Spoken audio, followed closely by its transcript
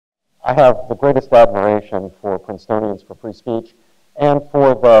I have the greatest admiration for Princetonians for free speech and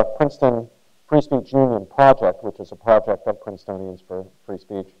for the Princeton Free Speech Union Project, which is a project of Princetonians for free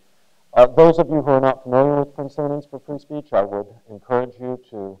speech. Those of you who are not familiar with Princetonians for free speech, I would encourage you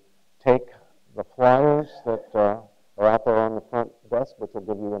to take the flyers that are out there on the front desk, which will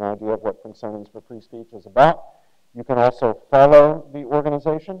give you an idea of what Princetonians for free speech is about. You can also follow the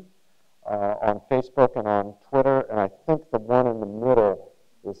organization on Facebook and on Twitter, and I think the one in the middle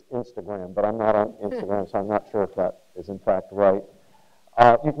is Instagram, but I'm not on Instagram, so I'm not sure if that is in fact right.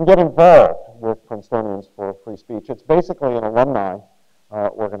 You can get involved with Princetonians for free speech. It's basically an alumni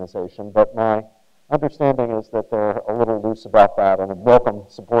organization, but my understanding is that they're a little loose about that and welcome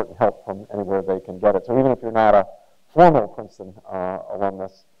support and help from anywhere they can get it. So even if you're not a formal Princeton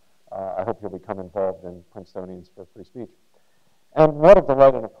alumnus, I hope you'll become involved in Princetonians for free speech. And what a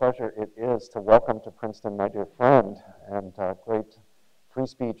delight and a pleasure it is to welcome to Princeton my dear friend and great free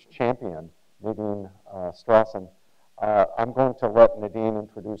speech champion, Nadine Strossen. I'm going to let Nadine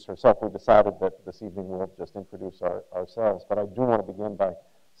introduce herself. We decided that this evening we'll just introduce ourselves, but I do want to begin by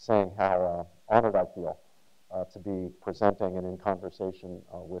saying how honored I feel to be presenting and in conversation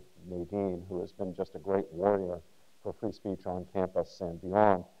with Nadine, who has been just a great warrior for free speech on campus and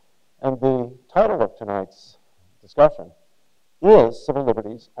beyond. And the title of tonight's discussion is Civil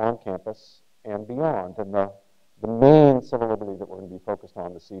Liberties on Campus and Beyond. And the main civil liberty that we're going to be focused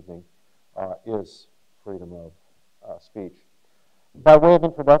on this evening is freedom of speech. By way of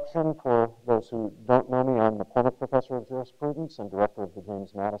introduction, for those who don't know me, I'm McCormick Professor of Jurisprudence and Director of the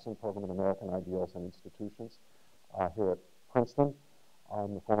James Madison Program in American Ideals and Institutions here at Princeton.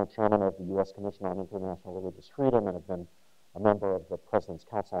 I'm the former chairman of the U.S. Commission on International Religious Freedom and have been a member of the President's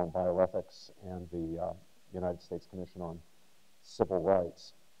Council on Bioethics and the United States Commission on Civil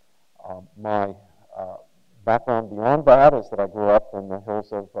Rights. My background beyond that is that I grew up in the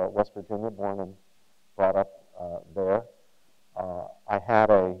hills of West Virginia, born and brought up there. I had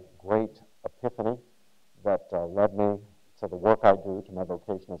a great epiphany that led me to the work I do, to my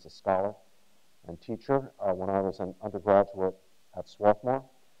vocation as a scholar and teacher when I was an undergraduate at Swarthmore.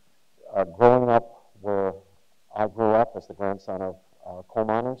 Growing up where I grew up as the grandson of coal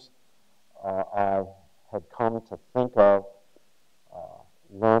miners, I had come to think of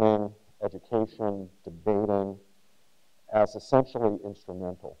learning, education, debating as essentially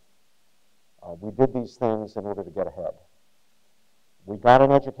instrumental. We did these things in order to get ahead. We got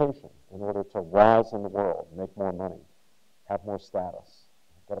an education in order to rise in the world, make more money, have more status,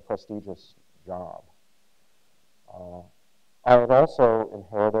 get a prestigious job. I had also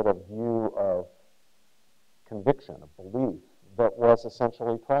inherited a view of conviction, of belief, that was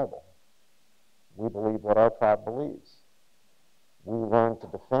essentially tribal. We believe what our tribe believes. We learn to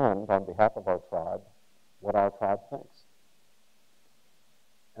defend on behalf of our tribe what our tribe thinks.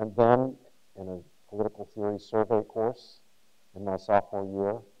 And then, in a political theory survey course in my sophomore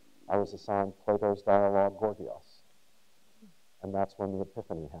year, I was assigned Plato's dialogue Gorgias. And that's when the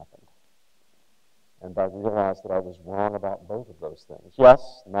epiphany happened. And I realized that I was wrong about both of those things.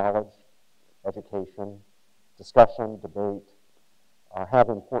 Yes, knowledge, education, discussion, debate have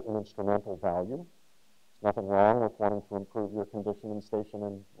important instrumental value. There's nothing wrong with wanting to improve your condition and station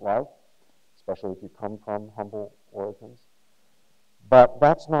in life, especially if you come from humble origins. But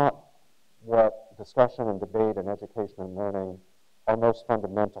that's not what discussion and debate and education and learning are most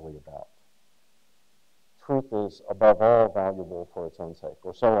fundamentally about. Truth is, above all, valuable for its own sake,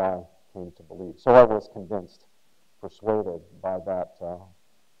 or so I came to believe. So I was convinced, persuaded by that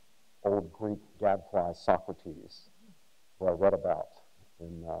old Greek gadfly Socrates, who I read about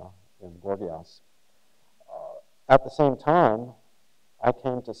in Gorgias. At the same time, I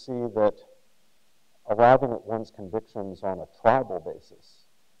came to see that arriving at one's convictions on a tribal basis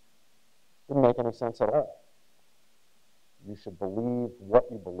didn't make any sense at all. You should believe what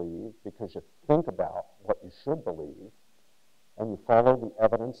you believe because you think about what you should believe, and you follow the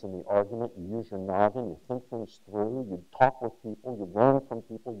evidence and the argument, you use your noggin, you think things through, you talk with people, you learn from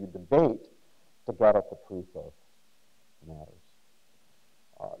people, you debate to get at the truth of matters.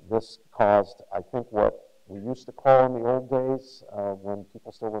 This caused, I think, what we used to call in the old days, when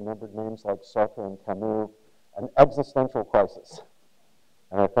people still remembered names like Sartre and Camus, an existential crisis.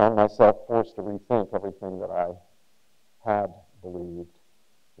 And I found myself forced to rethink everything that I had believed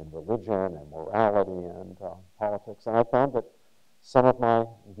in religion and morality and politics. And I found that some of my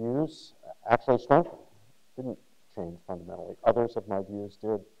views actually strengthened, didn't change fundamentally. Others of my views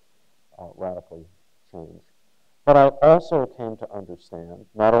did radically change. But I also came to understand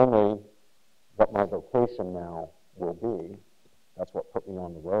not only what my vocation now will be, that's what put me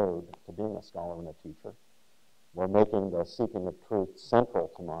on the road to being a scholar and a teacher, where making the seeking of truth central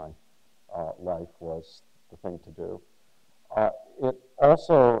to my life was the thing to do. It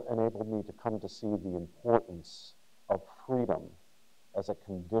also enabled me to come to see the importance of freedom as a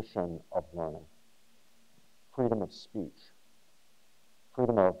condition of learning. Freedom of speech,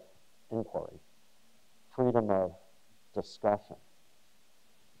 freedom of inquiry, freedom of discussion.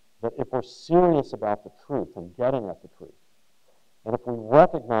 That if we're serious about the truth and getting at the truth, and if we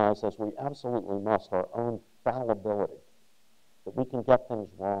recognize, as we absolutely must, our own fallibility, that we can get things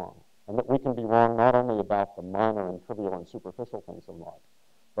wrong, and that we can be wrong not only about the minor and trivial and superficial things of life,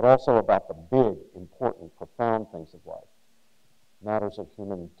 but also about the big, important, profound things of life, matters of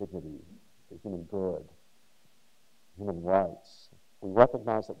human dignity, the human good, human rights. If we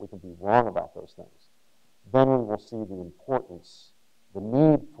recognize that we can be wrong about those things, then we will see the importance, the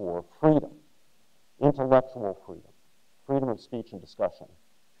need for freedom, intellectual freedom, freedom of speech and discussion.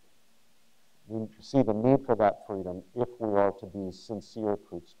 We see the need for that freedom if we are to be sincere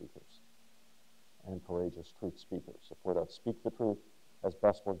truth speakers and courageous truth speakers, if we're to speak the truth as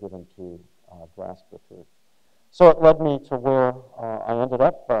best we're given to grasp the truth. So it led me to where I ended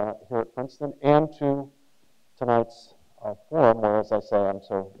up here at Princeton, and to tonight's forum, where, as I say, I'm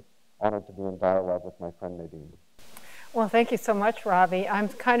so honored to be in dialogue with my friend Nadine. Well, thank you so much, Robbie. I'm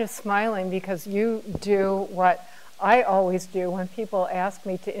kind of smiling because you do what I always do when people ask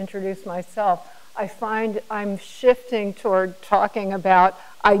me to introduce myself. I find I'm shifting toward talking about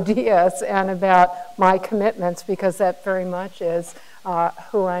ideas and about my commitments, because that very much is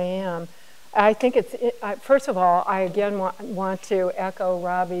who I am. I think it's, first of all, I again want to echo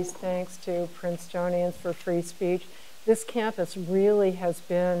Robbie's thanks to Princetonians for free speech. This campus really has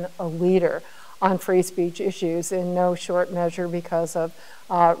been a leader on free speech issues in no short measure because of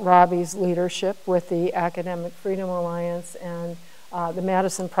Robbie's leadership with the Academic Freedom Alliance and the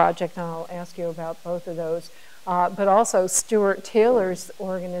Madison Project, and I'll ask you about both of those. But also Stuart Taylor's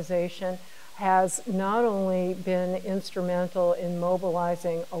organization has not only been instrumental in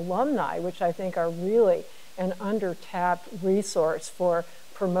mobilizing alumni, which I think are really an under-tapped resource for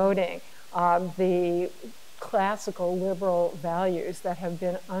promoting the classical liberal values that have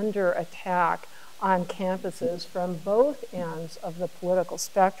been under attack on campuses from both ends of the political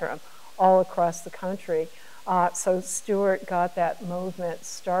spectrum all across the country. So Stuart got that movement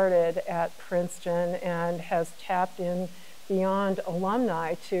started at Princeton and has tapped in beyond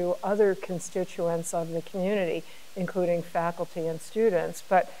alumni to other constituents of the community, including faculty and students.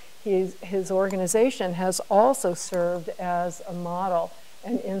 But his organization has also served as a model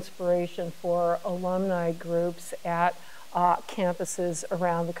and inspiration for alumni groups at campuses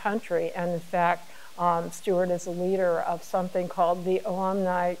around the country. And in fact, Stuart is a leader of something called the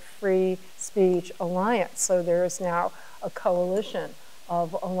Alumni Free Speech Alliance. So there is now a coalition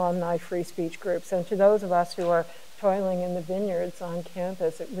of alumni free speech groups. And to those of us who are toiling in the vineyards on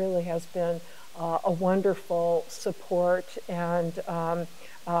campus, it really has been a wonderful support, and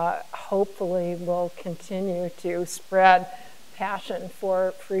hopefully will continue to spread passion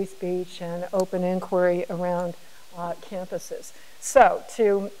for free speech and open inquiry around campuses. So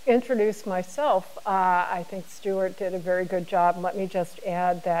to introduce myself, I think Stuart did a very good job. Let me just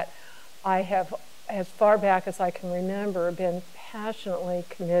add that I have, as far back as I can remember, been passionately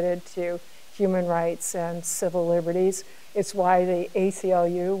committed to human rights and civil liberties. It's why the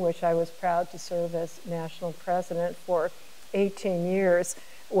ACLU, which I was proud to serve as national president for 18 years,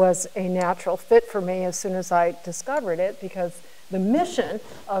 was a natural fit for me as soon as I discovered it, because the mission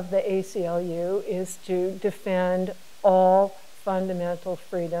of the ACLU is to defend all fundamental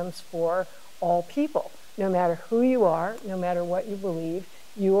freedoms for all people. No matter who you are, no matter what you believe,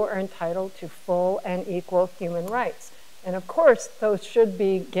 you are entitled to full and equal human rights. And of course, those should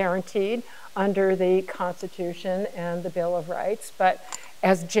be guaranteed under the Constitution and the Bill of Rights. But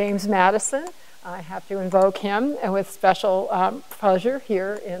as James Madison, I have to invoke him with special pleasure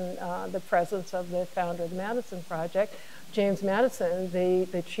here in the presence of the founder of the Madison Project. James Madison,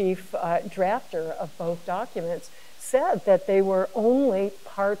 the chief drafter of both documents, said that they were only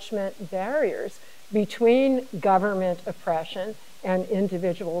parchment barriers between government oppression and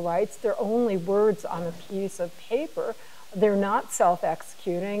individual rights. They're only words on a piece of paper. They're not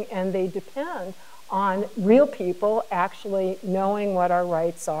self-executing, and they depend on real people actually knowing what our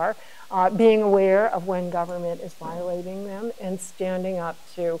rights are, being aware of when government is violating them, and standing up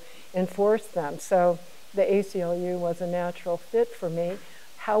to enforce them. So the ACLU was a natural fit for me.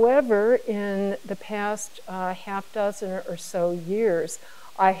 However, in the past half dozen or so years,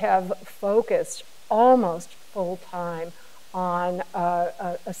 I have focused almost full-time on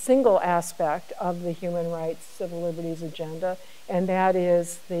a single aspect of the human rights, civil liberties agenda, and that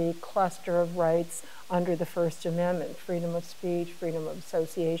is the cluster of rights under the First Amendment: freedom of speech, freedom of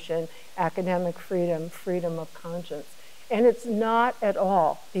association, academic freedom, freedom of conscience. And it's not at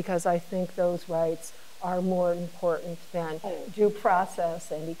all because I think those rights are more important than due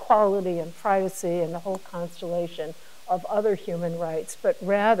process and equality and privacy and the whole constellation of other human rights, but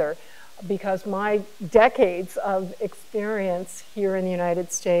rather because my decades of experience here in the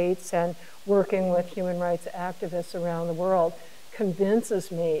United States and working with human rights activists around the world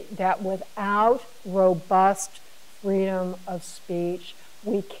convinces me that without robust freedom of speech,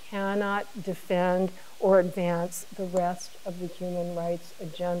 we cannot defend or advance the rest of the human rights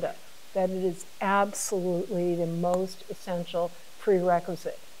agenda. That it is absolutely the most essential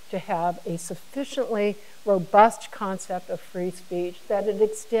prerequisite to have a sufficiently robust concept of free speech, that it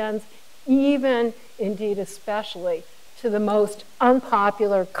extends even, indeed especially, to the most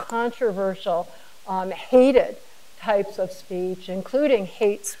unpopular, controversial, hated types of speech, including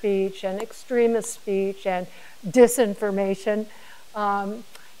hate speech and extremist speech and disinformation.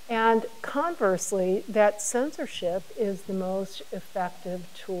 And conversely, that censorship is the most effective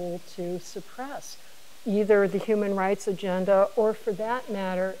tool to suppress either the human rights agenda or, for that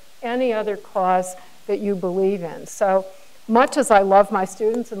matter, any other cause that you believe in. So much as I love my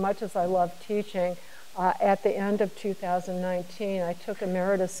students and much as I love teaching, at the end of 2019, I took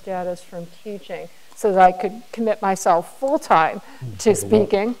emerita status from teaching so that I could commit myself full-time to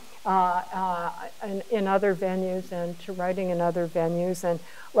speaking in other venues and to writing in other venues. And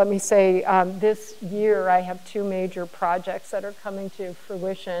let me say, this year I have two major projects that are coming to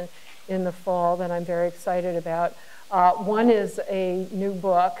fruition in the fall that I'm very excited about. One is a new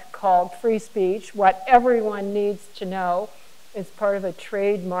book called Free Speech: What Everyone Needs to Know. It's part of a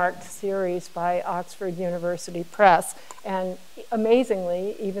trademarked series by Oxford University Press. And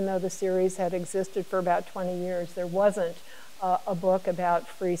amazingly, even though the series had existed for about 20 years, there wasn't a book about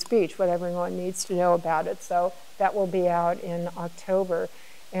free speech, what everyone needs to know about it. So that will be out in October.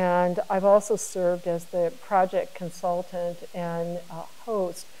 And I've also served as the project consultant and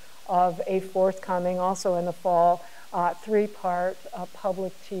host of a forthcoming, also in the fall, three-part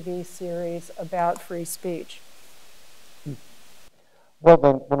public TV series about free speech. Well,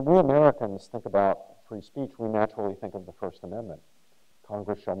 then, when we Americans think about free speech, we naturally think of the First Amendment.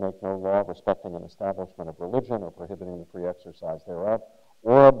 Congress shall make no law respecting an establishment of religion or prohibiting the free exercise thereof,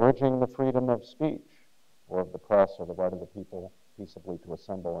 or abridging the freedom of speech, or of the press, or the right of the people peaceably to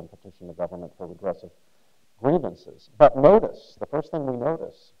assemble and petition the government for redress of grievances. But notice, the first thing we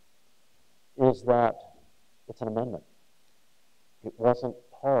notice is that it's an amendment. It wasn't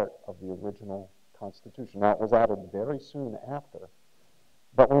part of the original Constitution. Now, it was added very soon after,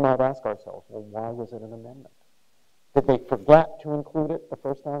 but we might ask ourselves, well, why was it an amendment? Did they forget to include it the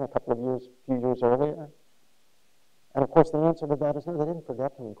first time, a few years earlier? And of course, the answer to that is no, they didn't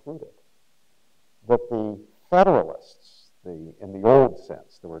forget to include it. That the Federalists, in the old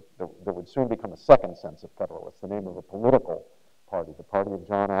sense, there would soon become a second sense of Federalists, the name of a political party, the party of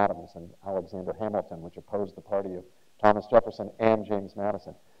John Adams and Alexander Hamilton, which opposed the party of Thomas Jefferson and James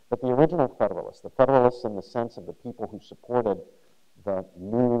Madison. But the original Federalists, the Federalists in the sense of the people who supported the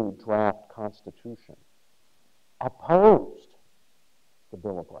new draft Constitution, opposed the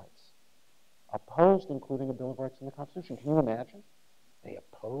Bill of Rights, opposed including a Bill of Rights in the Constitution. Can you imagine? They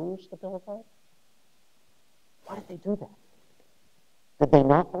opposed the Bill of Rights? Why did they do that? Did they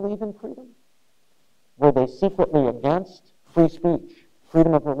not believe in freedom? Were they secretly against free speech,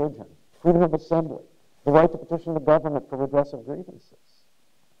 freedom of religion, freedom of assembly, the right to petition the government for redress of grievances?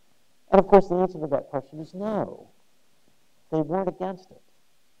 And of course, the answer to that question is no. They weren't against it.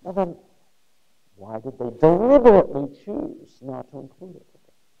 Well then, why did they deliberately choose not to include it?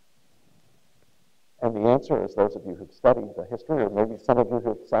 And the answer is, those of you who've studied the history, or maybe some of you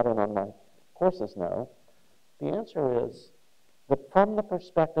who've sat in on my courses know, the answer is that from the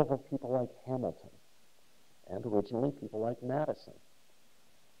perspective of people like Hamilton, and originally people like Madison,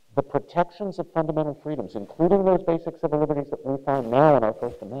 the protections of fundamental freedoms, including those basic civil liberties that we find now in our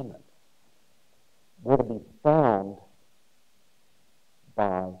First Amendment, were to be found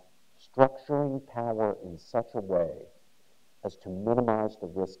by structuring power in such a way as to minimize the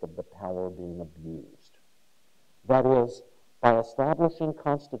risk of the power being abused. That is, by establishing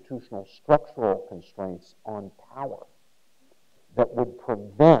constitutional structural constraints on power that would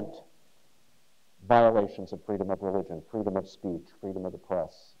prevent violations of freedom of religion, freedom of speech, freedom of the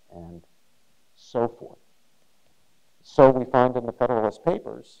press, and so forth. So we find in the Federalist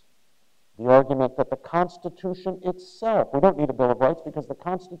Papers the argument that the Constitution itself, we don't need a Bill of Rights because the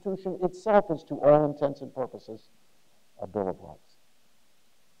Constitution itself is to all intents and purposes a Bill of Rights.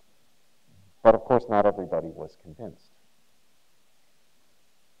 But of course, not everybody was convinced.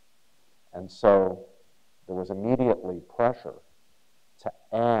 And so there was immediately pressure to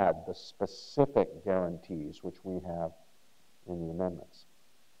add the specific guarantees which we have in the amendments.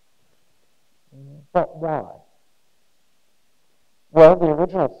 But why? Well, the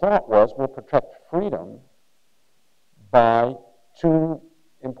original thought was we'll protect freedom by two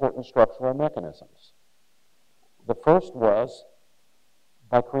important structural mechanisms. The first was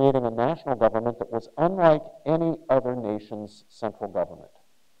by creating a national government that was unlike any other nation's central government.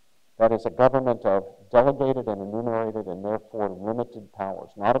 That is, a government of delegated and enumerated and therefore limited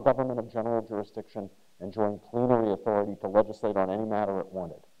powers, not a government of general jurisdiction enjoying plenary authority to legislate on any matter it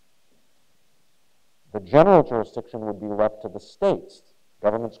wanted. The general jurisdiction would be left to the states,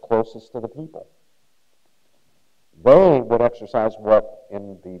 governments closest to the people. They would exercise what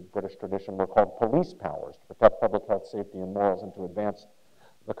in the British tradition were called police powers to protect public health, safety, and morals and to advance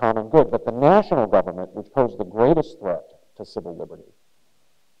the common good. But the national government, which posed the greatest threat to civil liberty,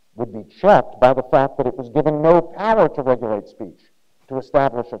 would be checked by the fact that it was given no power to regulate speech, to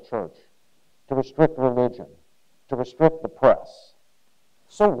establish a church, to restrict religion, to restrict the press.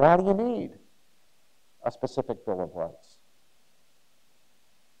 So why do you need a specific Bill of Rights?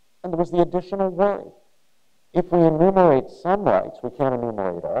 And there was the additional worry. If we enumerate some rights, we can't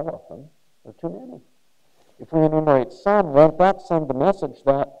enumerate all of them. There are too many. If we enumerate some, won't that send the message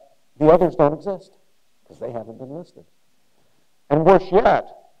that the others don't exist because they haven't been listed? And worse yet,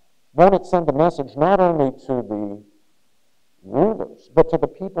 won't it send the message not only to the rulers, but to the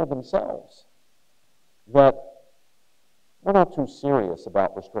people themselves that we're not too serious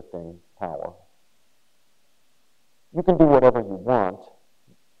about restricting power? You can do whatever you want,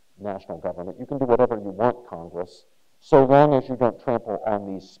 national government. You can do whatever you want, Congress, so long as you don't trample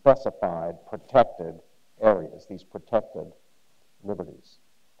on these specified, protected areas, these protected liberties.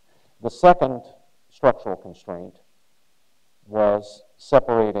 The second structural constraint was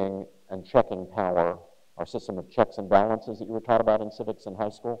separating and checking power, our system of checks and balances that you were taught about in civics in high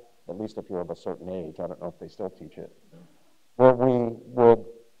school, at least if you're of a certain age. I don't know if they still teach it. Where we would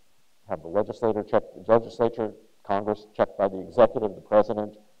have the legislature, Congress checked by the executive, the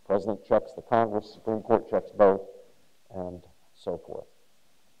president checks the Congress, Supreme Court checks both, and so forth.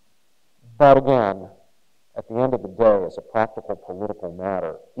 But again, at the end of the day, as a practical political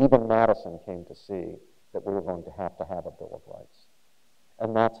matter, even Madison came to see that we were going to have a Bill of Rights.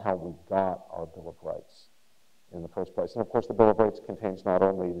 And that's how we got our Bill of Rights in the first place. And of course, the Bill of Rights contains not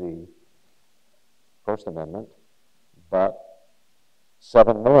only the First Amendment, but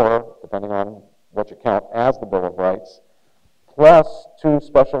 7 more, depending on what you count as the Bill of Rights, plus 2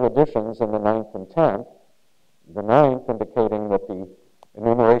 special editions in the 9th and 10th. The 9th indicating that the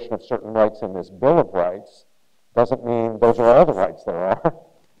enumeration of certain rights in this Bill of Rights doesn't mean those are all the rights there are.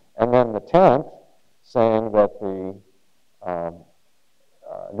 And then the 10th saying that the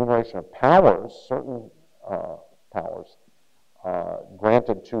enumeration of powers, certain powers,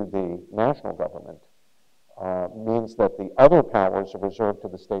 granted to the national government means that the other powers are reserved to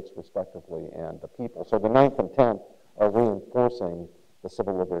the states respectively and the people. So the 9th and 10th are reinforcing the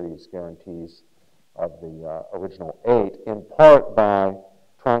civil liberties guarantees of the original 8, in part by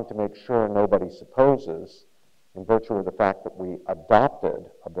trying to make sure nobody supposes, in virtue of the fact that we adopted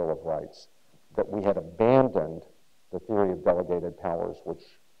a Bill of Rights, that we had abandoned the theory of delegated powers, which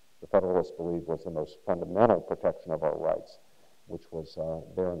the Federalists believed was the most fundamental protection of our rights, which was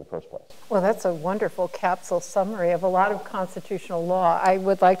there in the first place. Well, that's a wonderful capsule summary of a lot of constitutional law. I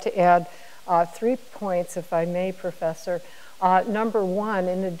would like to add 3 points, if I may, Professor. Number 1,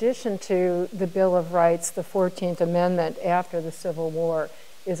 in addition to the Bill of Rights, the 14th Amendment after the Civil War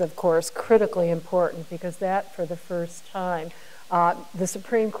is, of course, critically important because that, for the first time, the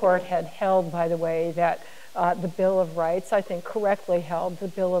Supreme Court had held, by the way, that the Bill of Rights, I think correctly held, the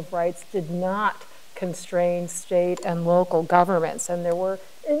Bill of Rights did not constrain state and local governments, and there were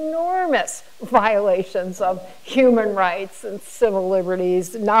enormous violations of human rights and civil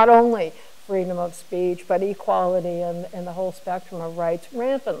liberties, not only freedom of speech, but equality and the whole spectrum of rights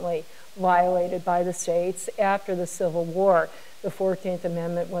rampantly violated by the states after the Civil War. The 14th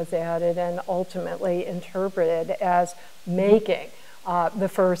Amendment was added and ultimately interpreted as making the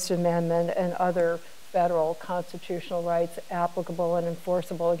First Amendment and other federal constitutional rights applicable and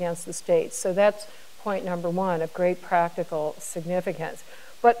enforceable against the states. So that's point number 1 of great practical significance.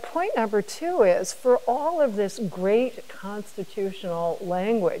 But point number 2 is, for all of this great constitutional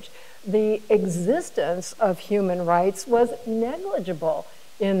language, the existence of human rights was negligible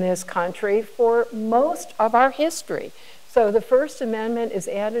in this country for most of our history. So the First Amendment is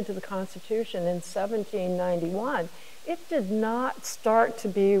added to the Constitution in 1791. It did not start to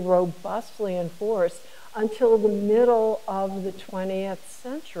be robustly enforced until the middle of the 20th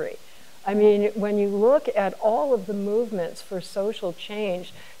century. I mean, when you look at all of the movements for social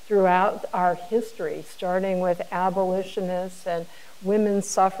change throughout our history, starting with abolitionists and women's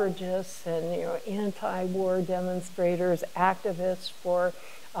suffragists and anti-war demonstrators, activists for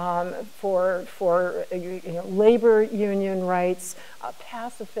labor union rights,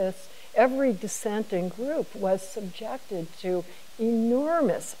 pacifists, every dissenting group was subjected to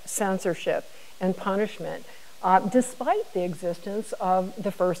enormous censorship and punishment, despite the existence of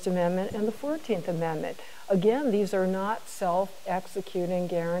the First Amendment and the 14th Amendment. Again, these are not self-executing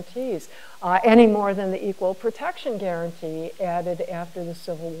guarantees, any more than the Equal Protection Guarantee added after the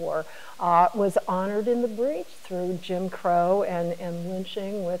Civil War was honored in the breach through Jim Crow and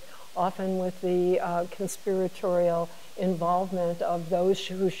lynching, often with the conspiratorial involvement of those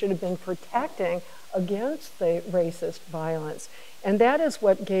who should have been protecting against the racist violence. And that is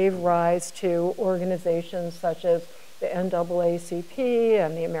what gave rise to organizations such as the NAACP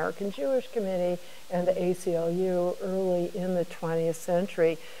and the American Jewish Committee and the ACLU early in the 20th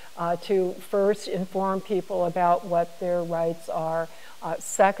century to first inform people about what their rights are,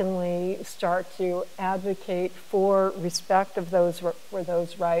 secondly, start to advocate for respect of those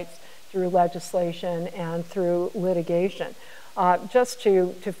rights through legislation and through litigation. Just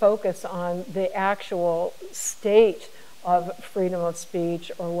to focus on the actual state of freedom of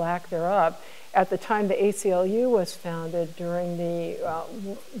speech or lack thereof, at the time the ACLU was founded during the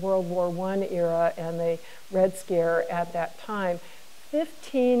World War I era and the Red Scare at that time,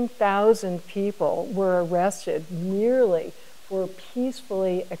 15,000 people were arrested merely for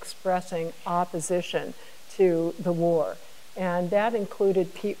peacefully expressing opposition to the war. And that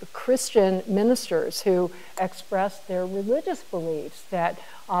included Christian ministers who expressed their religious beliefs that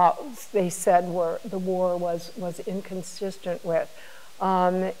they said the war was inconsistent with.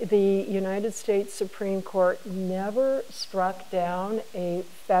 The United States Supreme Court never struck down a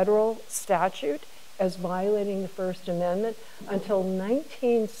federal statute as violating the First Amendment until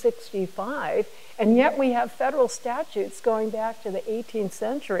 1965, and yet we have federal statutes going back to the 18th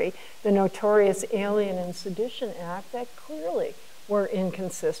century, the notorious Alien and Sedition Act, that clearly were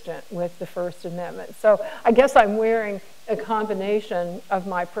inconsistent with the First Amendment. So I guess I'm wearing a combination of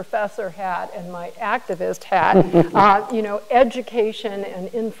my professor hat and my activist hat. Education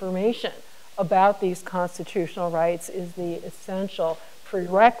and information about these constitutional rights is the essential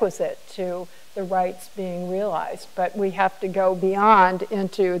prerequisite to the rights being realized. But we have to go beyond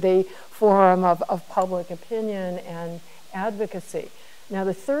into the forum of public opinion and advocacy. Now,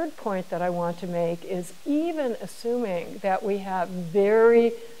 the third point that I want to make is, even assuming that we have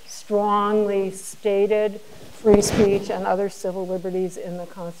very strongly stated free speech and other civil liberties in the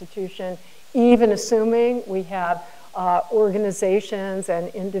Constitution, even assuming we have organizations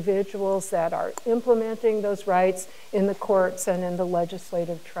and individuals that are implementing those rights in the courts and in the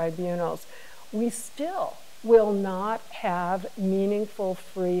legislative tribunals, we still will not have meaningful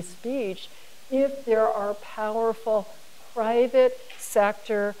free speech if there are powerful private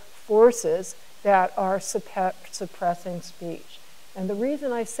sector forces that are suppressing speech. And the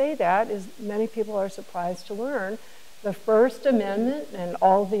reason I say that is many people are surprised to learn the First Amendment and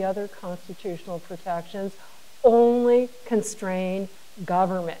all the other constitutional protections only constrain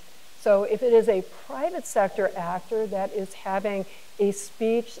government. So if it is a private sector actor that is having a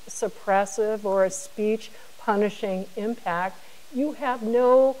speech suppressive or a speech punishing impact, you have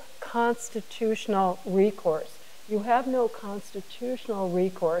no constitutional recourse. You have no constitutional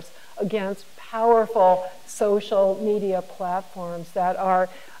recourse against powerful social media platforms that are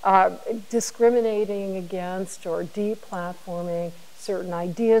discriminating against or deplatforming certain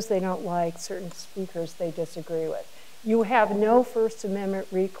ideas they don't like, certain speakers they disagree with. You have no First Amendment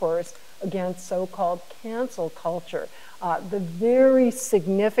recourse against so-called cancel culture, the very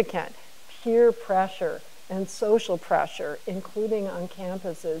significant peer pressure and social pressure, including on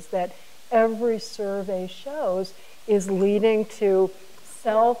campuses, that every survey shows is leading to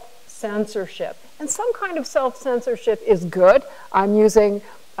self-censorship. And some kind of self-censorship is good. I'm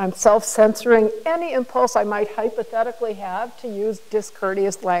self-censoring any impulse I might hypothetically have to use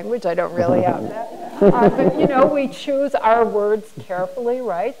discourteous language. I don't really have that. But we choose our words carefully,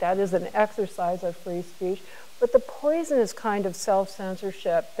 right? That is an exercise of free speech. But the poisonous kind of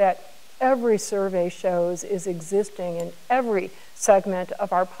self-censorship that every survey shows is existing in every segment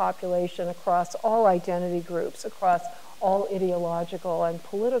of our population across all identity groups, across all ideological and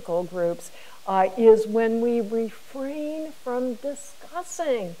political groups, is when we refrain from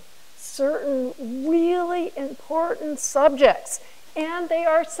discussing certain really important subjects, and they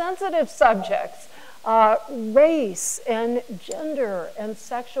are sensitive subjects, race and gender and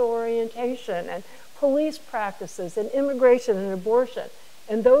sexual orientation and police practices and immigration and abortion.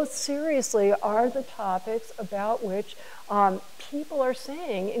 And those seriously are the topics about which people are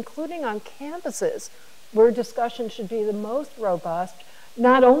saying, including on campuses, where discussion should be the most robust,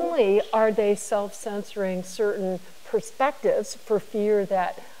 not only are they self-censoring certain perspectives for fear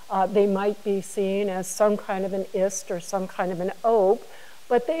that they might be seen as some kind of an ist or some kind of an ope,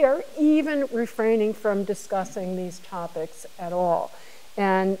 but they are even refraining from discussing these topics at all.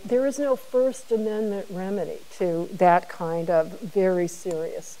 And there is no First Amendment remedy to that kind of very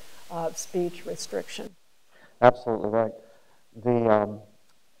serious speech restriction. Absolutely right. The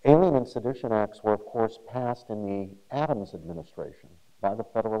Alien and Sedition Acts were, of course, passed in the Adams administration by the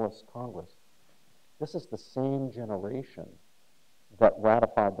Federalist Congress. This is the same generation that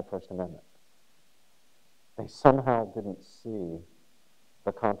ratified the First Amendment. They somehow didn't see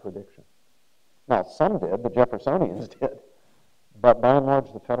the contradiction. Now, some did, the Jeffersonians did, but by and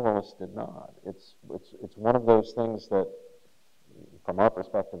large, the Federalists did not. It's one of those things that, from our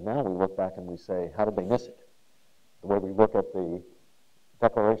perspective now, we look back and we say, how did they miss it? The way we look at the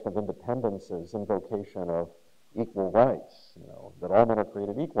Declaration of Independence's invocation of equal rights, that all men are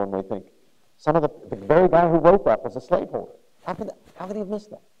created equal, and they think, some of the very guy who wrote that was a slaveholder. How could he have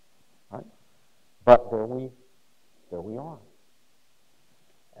missed that? Right? But there we are.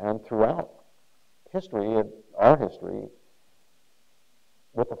 And throughout history, our history,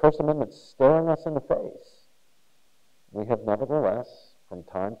 with the First Amendment staring us in the face, we have nevertheless, from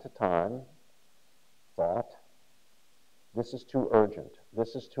time to time, thought, this is too urgent,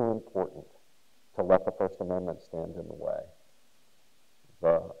 this is too important to let the First Amendment stand in the way.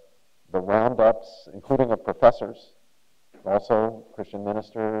 The roundups, including of professors, also Christian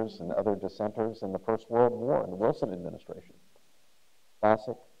ministers and other dissenters in the First World War, in the Wilson administration,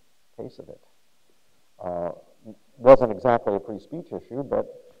 classic case of it. Wasn't exactly a free speech issue, but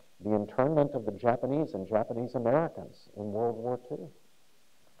the internment of the Japanese and Japanese Americans in World War II.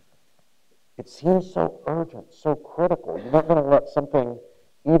 It seems so urgent, so critical. You're not going to let something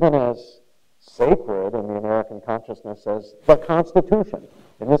even as sacred in the American consciousness as the Constitution,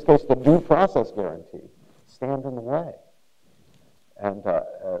 in this case the due process guarantee, stand in the way. And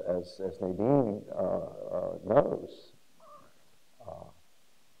as Nadine knows,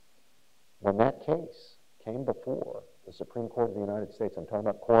 when that case came before the Supreme Court of the United States, I'm talking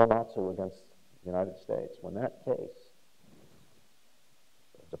about Korematsu against the United States, when that case,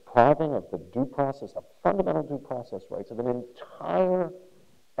 depriving of the due process, of fundamental due process rights of an entire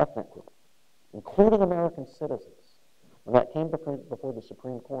ethnic group, including American citizens, when that came before the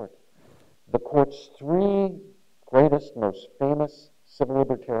Supreme Court, the court's three greatest, most famous civil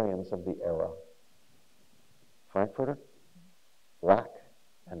libertarians of the era, Frankfurter, Black,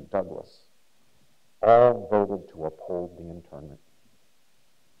 and Douglas, all voted to uphold the internment.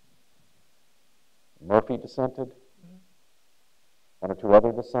 Murphy dissented, one or two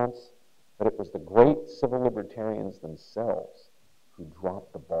other dissents, but it was the great civil libertarians themselves who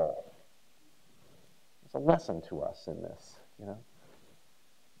dropped the ball. There's a lesson to us in this,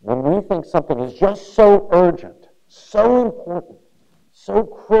 When we think something is just so urgent, so important, so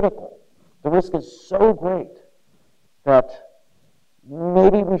critical, the risk is so great that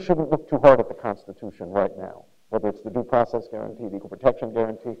maybe we shouldn't look too hard at the Constitution right now, whether it's the due process guarantee, the equal protection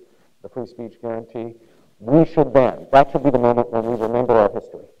guarantee, the free speech guarantee. We should then, that should be the moment when we remember our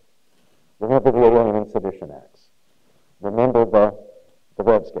history. Remember the Alien and Sedition Acts. Remember the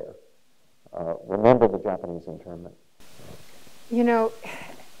Red Scare. Remember the Japanese internment.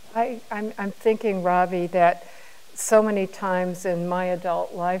 I'm thinking, Ravi, that so many times in my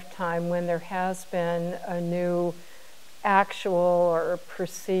adult lifetime when there has been a new actual or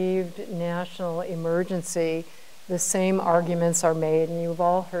perceived national emergency, the same arguments are made, and you've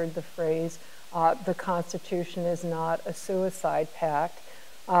all heard the phrase, the Constitution is not a suicide pact.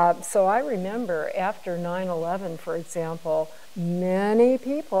 So I remember after 9/11, for example, many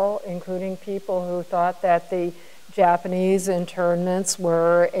people, including people who thought that the Japanese internments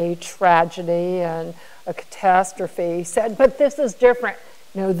were a tragedy and a catastrophe, said, but this is different.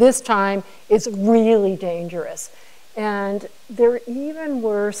 This time it's really dangerous. And there even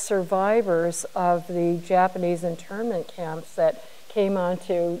were survivors of the Japanese internment camps that came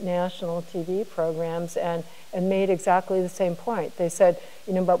onto national TV programs and made exactly the same point. They said,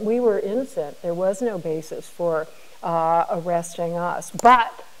 but we were innocent. There was no basis for arresting us.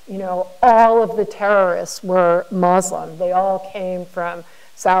 But, all of the terrorists were Muslim. They all came from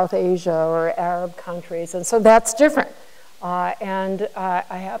South Asia or Arab countries. And so that's different. And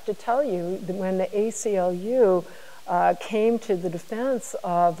I have to tell you that when the ACLU came to the defense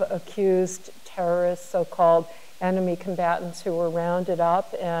of accused terrorists, so-called enemy combatants who were rounded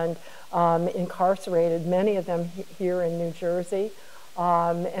up and incarcerated, many of them here in New Jersey,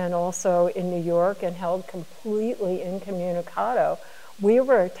 and also in New York, and held completely incommunicado, we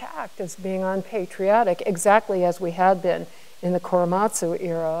were attacked as being unpatriotic, exactly as we had been in the Korematsu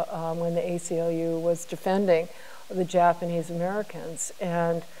era when the ACLU was defending the Japanese Americans.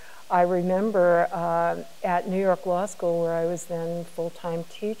 And I remember at New York Law School, where I was then full-time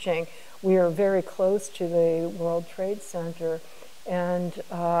teaching, we were very close to the World Trade Center, and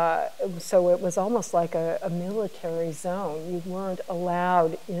so it was almost like a military zone. You weren't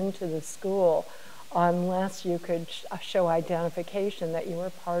allowed into the school unless you could show identification that you were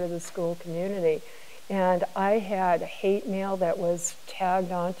part of the school community. And I had hate mail that was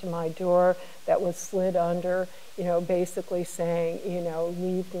tagged onto my door that was slid under, you know, basically saying, you know,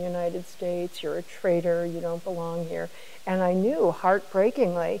 leave the United States, you're a traitor, you don't belong here. And I knew,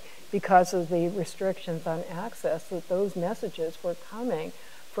 heartbreakingly, because of the restrictions on access, that those messages were coming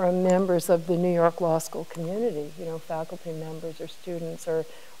from members of the New York Law School community, you know, faculty members or students or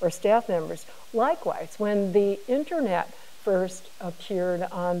staff members. Likewise, when the internet first appeared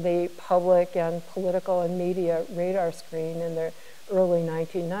on the public and political and media radar screen in the early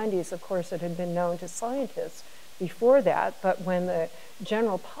 1990s, of course, it had been known to scientists before that, but when the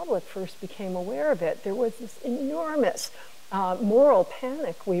general public first became aware of it, there was this enormous moral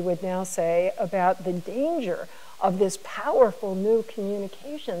panic, we would now say, about the danger of this powerful new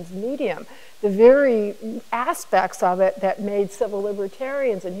communications medium, the very aspects of it that made civil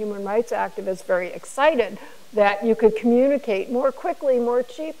libertarians and human rights activists very excited, that you could communicate more quickly, more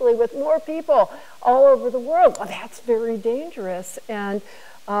cheaply, with more people all over the world. Well, that's very dangerous. And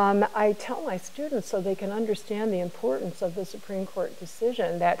I tell my students, so they can understand the importance of the Supreme Court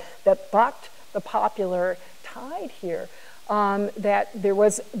decision that bucked the popular tide here, that there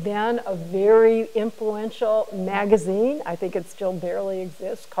was then a very influential magazine, I think it still barely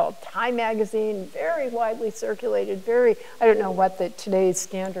exists, called Time Magazine, very widely circulated, I don't know what today's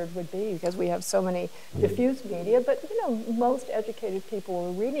standard would be because we have so many diffuse media, but you know, most educated people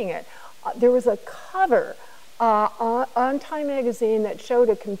were reading it. There was a cover on Time Magazine that showed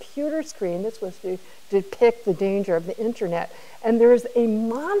a computer screen. This was to depict the danger of the internet, and there's a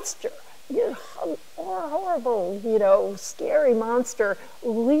monster, horrible, you know, scary monster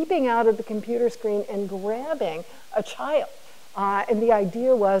leaping out of the computer screen and grabbing a child. And the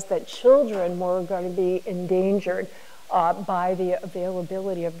idea was that children were going to be endangered by the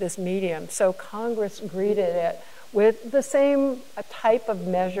availability of this medium. So Congress greeted it with the same type of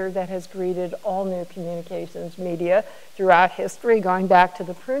measure that has greeted all new communications media throughout history, going back to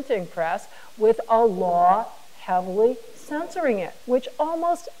the printing press, with a law heavily censoring it, which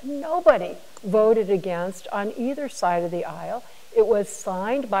almost nobody voted against on either side of the aisle. It was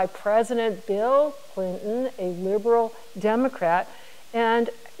signed by President Bill Clinton, a liberal Democrat, and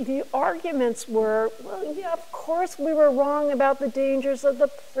the arguments were, well, yeah, of course we were wrong about the dangers of the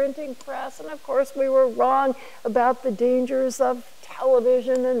printing press, and of course we were wrong about the dangers of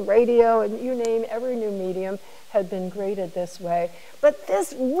television and radio, and you name every new medium had been graded this way. But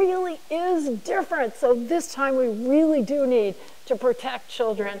this really is different, so this time we really do need to protect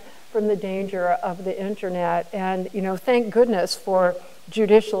children from the danger of the internet. And, you know, thank goodness for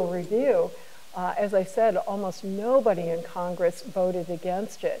judicial review. As I said, almost nobody in Congress voted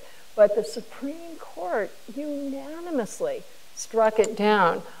against it, but the Supreme Court unanimously struck it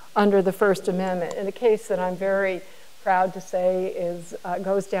down under the First Amendment in a case that I'm very proud to say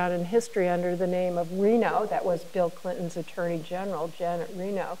goes down in history under the name of Reno. That was Bill Clinton's Attorney General, Janet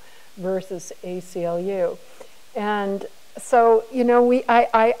Reno, versus ACLU. And so, you know,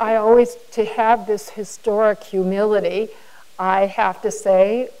 I always, to have this historic humility, I have to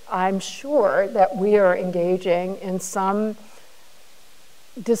say, I'm sure that we are engaging in some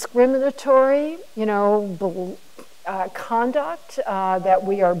discriminatory, you know, conduct, that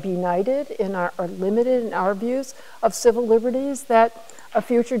we are benighted in or limited in our views of civil liberties, that a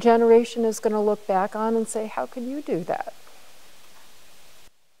future generation is going to look back on and say, how can you do that?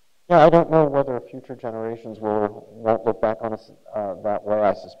 Yeah, I don't know whether future generations won't look back on us that way.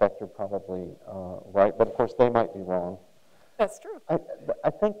 I suspect you're probably right, but of course they might be wrong. That's true.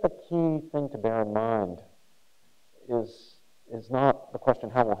 I think the key thing to bear in mind is not the question,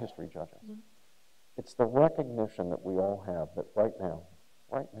 how will history judge us? Mm-hmm. It's the recognition that we all have that right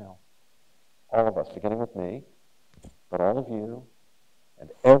now, all of us, beginning with me, but all of you, and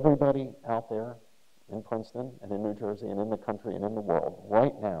everybody out there in Princeton and in New Jersey and in the country and in the world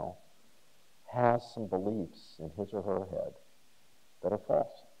right now has some beliefs in his or her head that are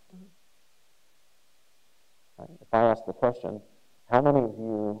false. Mm-hmm. Right? If I ask the question, how many of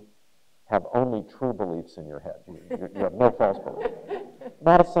you have only true beliefs in your head? You have no false beliefs.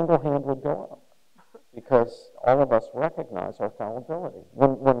 Not a single hand would go up. because all of us recognize our fallibility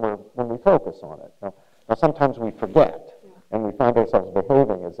when we focus on it. Now sometimes we forget, and we find ourselves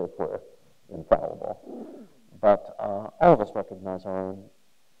behaving as if we're infallible. But all of us recognize our own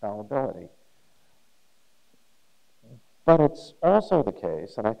fallibility. But it's also the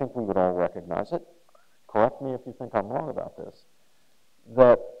case, and I think we would all recognize it, correct me if you think I'm wrong about this,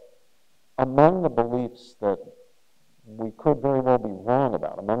 that among the beliefs that we could very well be wrong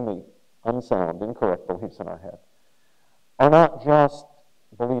about, among the unsound, incorrect beliefs in our head, are not just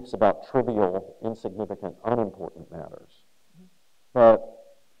beliefs about trivial, insignificant, unimportant matters, but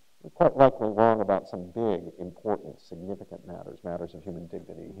we're quite likely wrong about some big, important, significant matters, matters of human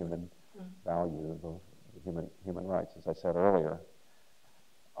dignity, human value, human rights, as I said earlier.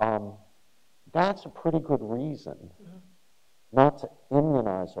 That's a pretty good reason not to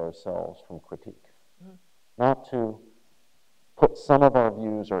immunize ourselves from critique, not to put some of our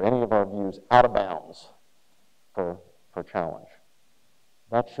views or any of our views out of bounds for challenge.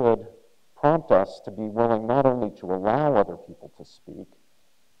 That should prompt us to be willing not only to allow other people to speak,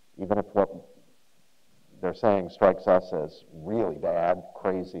 even if what they're saying strikes us as really bad,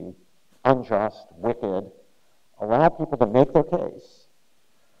 crazy, unjust, wicked, allow people to make their case,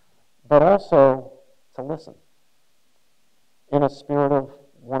 but also to listen in a spirit of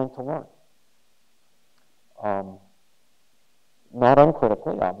wanting to learn. Not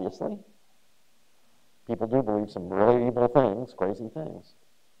uncritically, obviously. People do believe some really evil things, crazy things.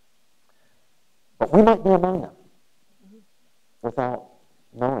 But we might be among them without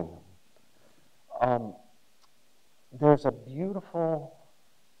knowing them. There's a beautiful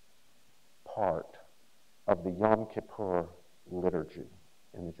part of the Yom Kippur liturgy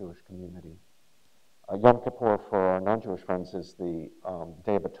in the Jewish community. Yom Kippur, for our non-Jewish friends, is the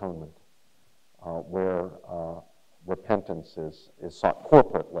Day of Atonement, where repentance is sought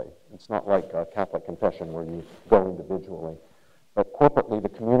corporately. It's not like a Catholic confession where you go individually. But corporately, the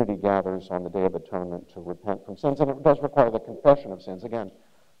community gathers on the Day of Atonement to repent from sins, and it does require the confession of sins, again,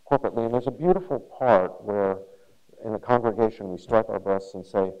 corporately. And there's a beautiful part where, in the congregation, we strike our breasts and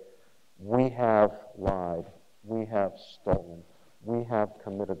say, we have lied, we have stolen, we have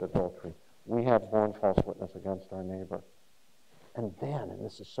committed adultery, we have borne false witness against our neighbor. And then, and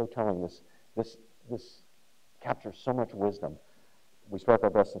this is so telling, this captures so much wisdom, we strike our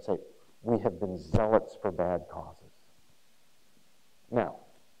breasts and say, we have been zealots for bad causes. Now,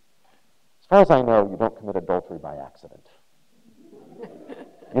 as far as I know, you don't commit adultery by accident.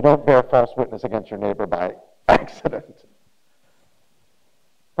 You don't bear false witness against your neighbor by accident.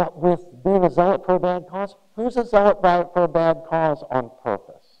 But with being a zealot for a bad cause, who's a zealot for a bad cause on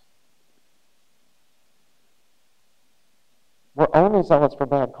purpose? We're only zealots for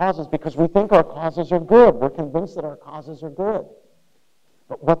bad causes because we think our causes are good. We're convinced that our causes are good.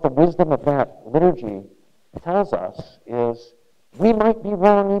 But what the wisdom of that liturgy tells us is we might be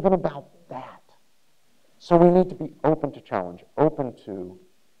wrong even about that. So we need to be open to challenge, open to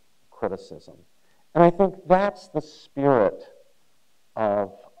criticism. And I think that's the spirit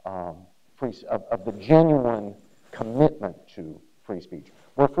of the genuine commitment to free speech,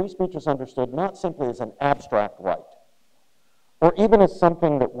 where free speech is understood not simply as an abstract right, or even as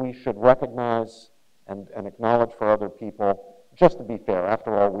something that we should recognize and acknowledge for other people, just to be fair.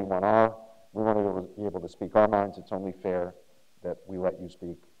 After all, we want to be able to speak our minds. It's only fair that we let you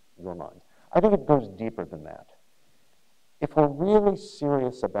speak your minds. I think it goes deeper than that. If we're really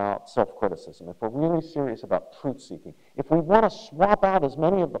serious about self-criticism, if we're really serious about truth-seeking, if we want to swap out as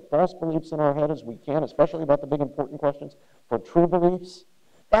many of the false beliefs in our head as we can, especially about the big important questions, for true beliefs,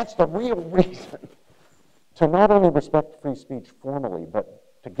 that's the real reason to not only respect free speech formally,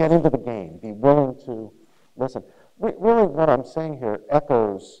 but to get into the game, be willing to listen. Really, what I'm saying here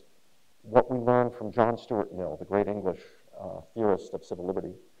echoes what we learned from John Stuart Mill, the great English theorist of civil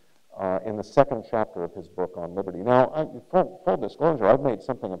liberty, in the second chapter of his book on liberty. Now, full disclosure, I've made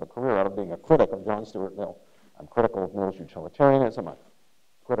something of a career out of being a critic of John Stuart Mill. I'm critical of Mill's utilitarianism. I'm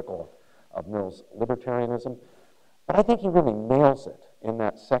critical of Mill's libertarianism. But I think he really nails it in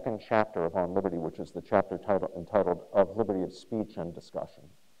that second chapter of On Liberty, which is the chapter entitled Of Liberty of Speech and Discussion.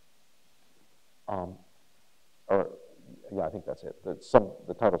 I think that's it.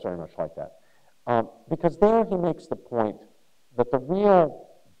 The title's very much like that. Because there he makes the point that the real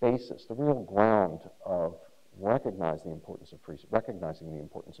basis, the real ground of recognizing the importance of free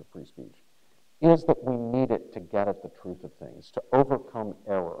speech is that we need it to get at the truth of things, to overcome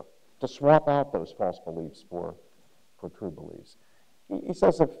error, to swap out those false beliefs for true beliefs. He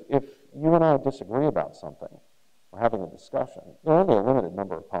says if you and I disagree about something, we're having a discussion, there are only a limited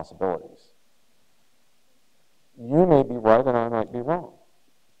number of possibilities. You may be right and I might be wrong.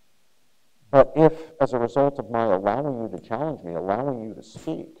 But if, as a result of my allowing you to challenge me, allowing you to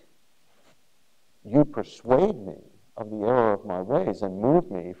speak, you persuade me of the error of my ways and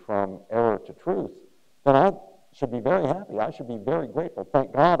move me from error to truth, then I should be very happy. I should be very grateful.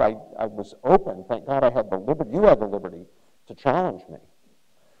 Thank God I was open. Thank God I had the liberty, you had the liberty to challenge me.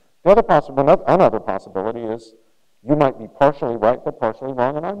 The other another possibility is you might be partially right but partially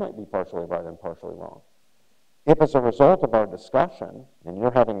wrong, and I might be partially right and partially wrong. If as a result of our discussion, and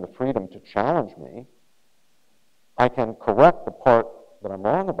you're having the freedom to challenge me, I can correct the part that I'm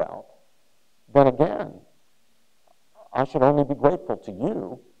wrong about, then again, I should only be grateful to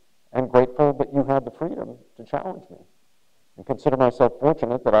you and grateful that you had the freedom to challenge me, and consider myself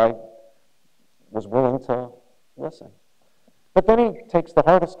fortunate that I was willing to listen. But then he takes the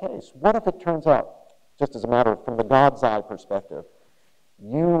hardest case. What if it turns out, just as a matter of, from the God's eye perspective,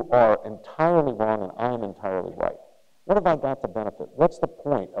 you are entirely wrong and I am entirely right? What have I got to benefit? What's the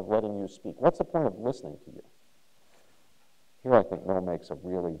point of letting you speak? What's the point of listening to you? Here I think Mill makes a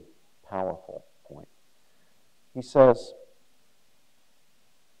really powerful point. He says,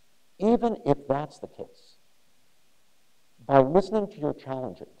 even if that's the case, by listening to your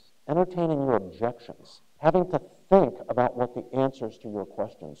challenges, entertaining your objections, having to think about what the answers to your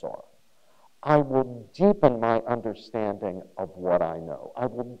questions are, I will deepen my understanding of what I know. I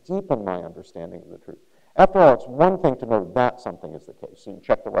will deepen my understanding of the truth. After all, it's one thing to know that something is the case, so you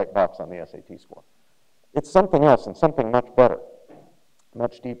check the right box on the SAT score. It's something else and something much better,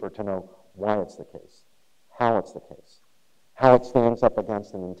 much deeper to know why it's the case, how it's the case, how it stands up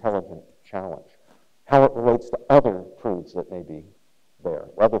against an intelligent challenge, how it relates to other truths that may be there,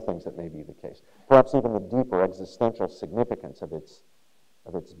 other things that may be the case, perhaps even the deeper existential significance of its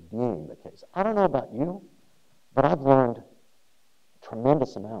being the case. I don't know about you, but I've learned a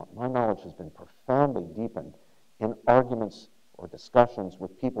tremendous amount. My knowledge has been profoundly deepened in arguments or discussions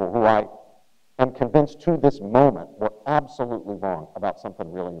with people who I am convinced to this moment were absolutely wrong about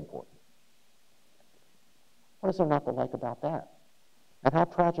something really important. What is there not to like about that? And how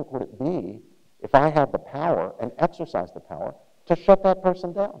tragic would it be if I had the power and exercised the power to shut that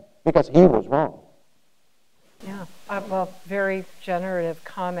person down because he was wrong? Yeah, well, very generative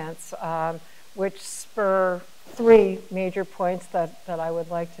comments, which spur three major points that I would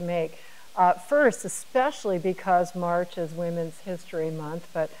like to make. First, especially because March is Women's History Month,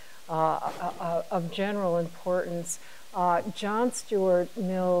 but of general importance, John Stuart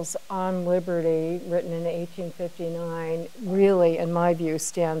Mill's On Liberty, written in 1859, really, in my view,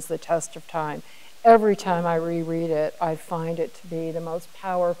 stands the test of time. Every time I reread it, I find it to be the most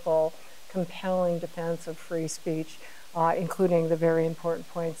powerful, compelling defense of free speech, including the very important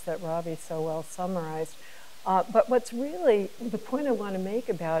points that Robbie so well summarized. But what's really, the point I want to make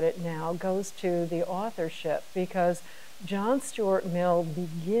about it now goes to the authorship, because John Stuart Mill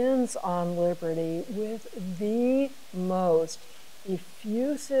begins On Liberty with the most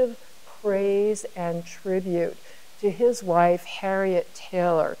effusive praise and tribute to his wife, Harriet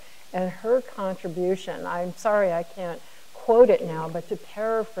Taylor, and her contribution. I'm sorry I can't quote it now, but to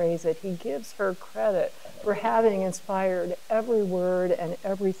paraphrase it, he gives her credit for having inspired every word and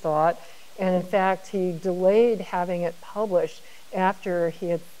every thought. And in fact, he delayed having it published after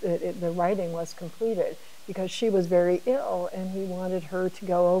the writing was completed, because she was very ill and he wanted her to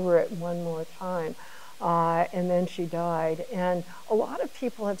go over it one more time. And then she died. And a lot of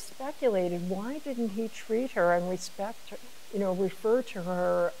people have speculated, why didn't he treat her and respect her, refer to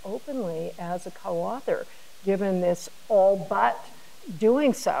her openly as a co-author, given this all but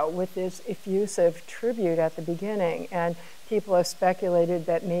doing so with this effusive tribute at the beginning. And people have speculated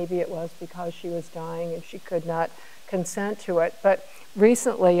that maybe it was because she was dying and she could not consent to it. But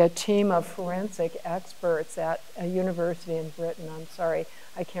recently, a team of forensic experts at a university in Britain, I'm sorry,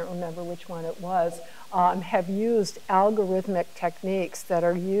 I can't remember which one it was, have used algorithmic techniques that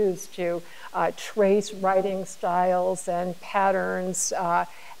are used to trace writing styles and patterns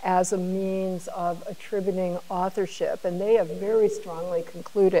as a means of attributing authorship. And they have very strongly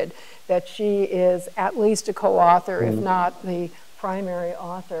concluded that she is at least a co-author, if not the primary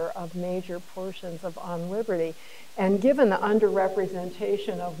author of major portions of On Liberty. And given the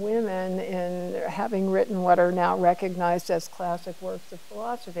underrepresentation of women in having written what are now recognized as classic works of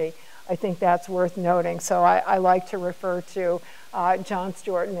philosophy, I think that's worth noting. So I like to refer to John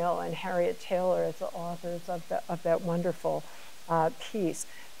Stuart Mill and Harriet Taylor as the authors of that wonderful piece.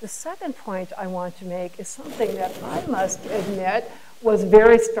 The second point I want to make is something that I must admit was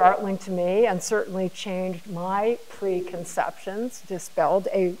very startling to me and certainly changed my preconceptions, dispelled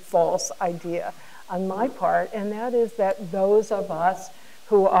a false idea on my part, and that is that those of us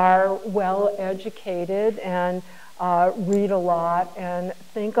who are well educated and read a lot and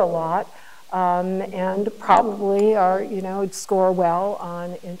think a lot and probably are, score well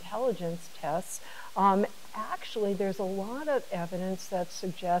on intelligence tests. Actually, there's a lot of evidence that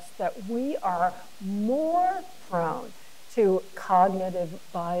suggests that we are more prone to cognitive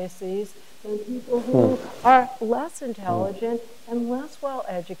biases than people who are less intelligent and less well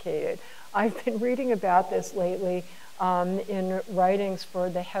educated. I've been reading about this lately in writings for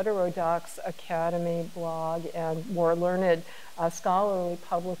the Heterodox Academy blog and more learned scholarly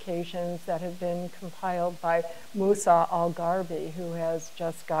publications that have been compiled by Musa Al-Gharbi, who has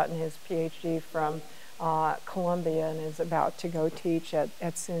just gotten his PhD from Columbia and is about to go teach at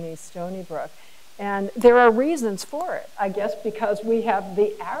SUNY Stony Brook. And there are reasons for it, I guess, because we have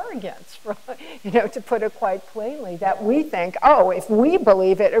the arrogance, to put it quite plainly, that we think, oh, if we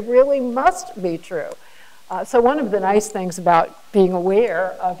believe it, it really must be true. So one of the nice things about being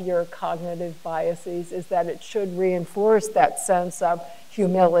aware of your cognitive biases is that it should reinforce that sense of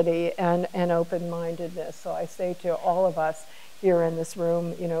humility and open-mindedness. So I say to all of us here in this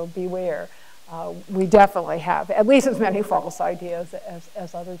room, beware. We definitely have at least as many false ideas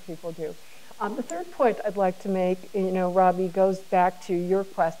as other people do. The third point I'd like to make, Robbie, goes back to your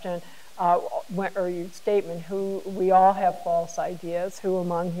question or your statement, we all have false ideas, who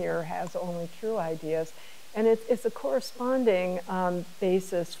among here has only true ideas. And it's a corresponding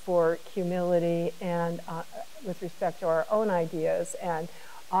basis for humility and with respect to our own ideas and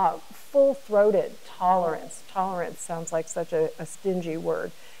full-throated tolerance. Tolerance sounds like such a stingy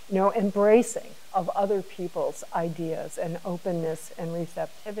word. Embracing of other people's ideas and openness and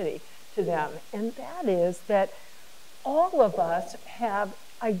receptivity to them. And that is that all of us have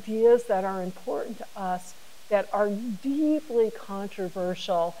ideas that are important to us that are deeply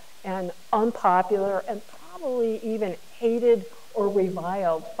controversial and unpopular and probably even hated or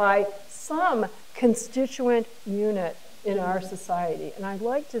reviled by some constituent unit in our society. And I'd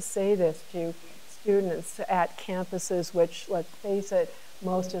like to say this to students at campuses which, let's face it,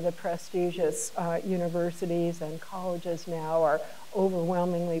 most of the prestigious universities and colleges now are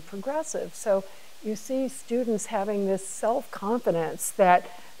overwhelmingly progressive. So you see students having this self-confidence that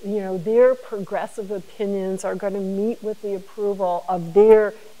their progressive opinions are going to meet with the approval of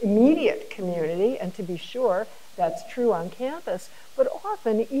their immediate community, and to be sure, that's true on campus. But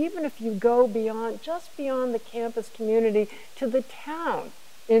often, even if you go just beyond the campus community to the town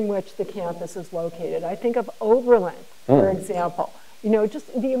in which the campus is located. I think of Oberlin, for example.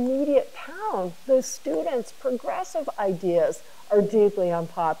 Just the immediate town, the students' progressive ideas are deeply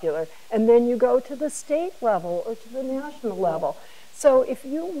unpopular. And then you go to the state level or to the national level. So if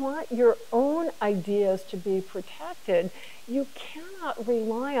you want your own ideas to be protected, you cannot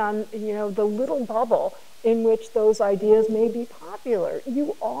rely on, the little bubble in which those ideas may be popular.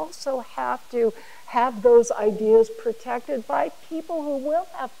 You also have to have those ideas protected by people who will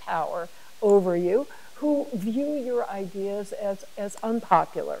have power over you, who view your ideas as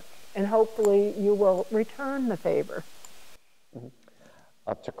unpopular. And hopefully you will return the favor.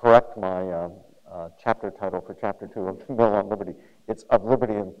 To correct my chapter title for Chapter 2 of the Bill on Liberty, it's of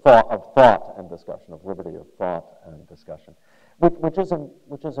liberty and thought and discussion, of liberty of thought and discussion, which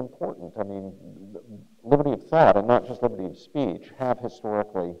is important. I mean, liberty of thought and not just liberty of speech have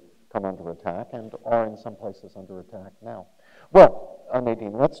historically come under attack and are in some places under attack now. Well,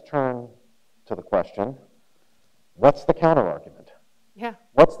 Nadine, let's turn to the question, what's the counter-argument? Yeah.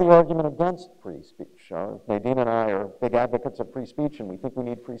 What's the argument against free speech? Nadine and I are big advocates of free speech, and we think we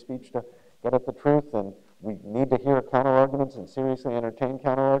need free speech to get at the truth, and we need to hear counter-arguments and seriously entertain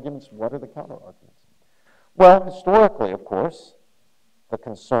counter-arguments. What are the counter-arguments? Well, historically, of course, the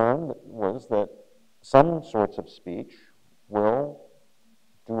concern was that some sorts of speech will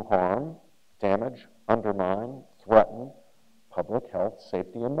do harm, damage, undermine, threaten public health,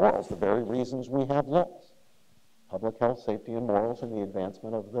 safety, and morals, the very reasons we have laws. Public health, safety, and morals, and the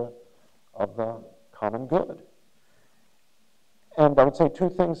advancement of the common good. And I would say two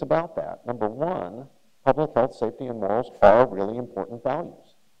things about that. Number one, public health, safety, and morals are really important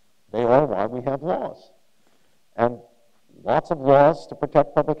values. They are why we have laws. And lots of laws to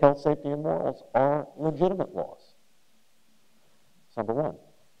protect public health, safety, and morals are legitimate laws. That's number one.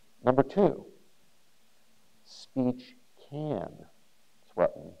 Number two, speech can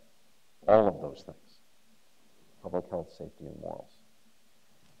threaten all of those things. Public health, safety, and morals.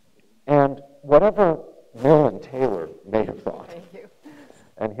 And whatever Mill and Taylor may have thought, Thank you.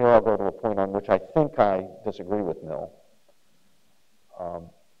 And here I'll go to a point on which I think I disagree with Mill,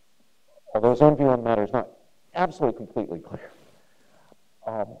 although his own view on the matter is not absolutely completely clear.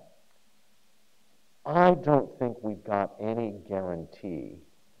 I don't think we've got any guarantee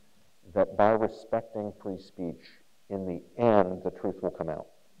that by respecting free speech, in the end, the truth will come out.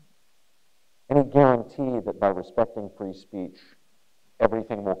 any guarantee that by respecting free speech,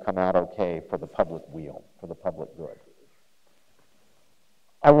 everything will come out okay for the public weal, for the public good.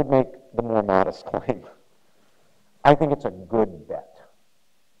 I would make the more modest claim. I think it's a good bet.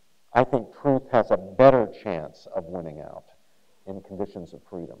 I think truth has a better chance of winning out in conditions of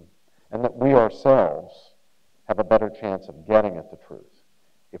freedom, and that we ourselves have a better chance of getting at the truth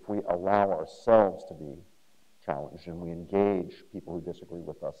if we allow ourselves to be challenged and we engage people who disagree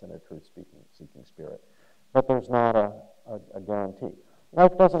with us in a truth-seeking spirit. But there's not a guarantee.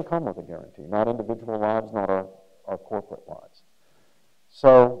 Life doesn't come with a guarantee, not individual lives, not our corporate lives.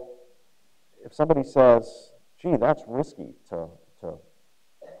 So if somebody says, gee, that's risky to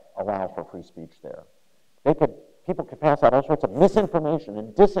allow for free speech there, people could pass out all sorts of misinformation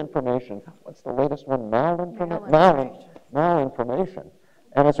and disinformation. What's the latest one? Malinformation.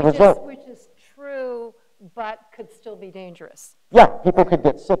 And as a result... Which is true, but could still be dangerous. Yeah, people could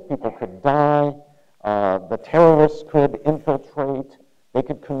get sick, people could die, the terrorists could infiltrate, they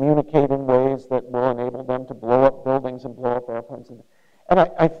could communicate in ways that will enable them to blow up buildings and blow up airplanes. And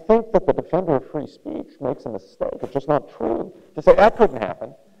I think that the defender of free speech makes a mistake. It's just not true to say that couldn't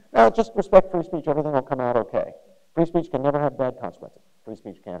happen. No, just respect free speech, everything will come out okay. Free speech can never have bad consequences. Free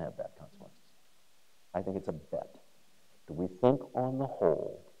speech can have bad consequences. I think it's a bet. Do we think on the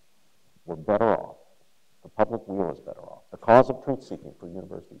whole we're better off? The public weal is better off. The cause of truth-seeking for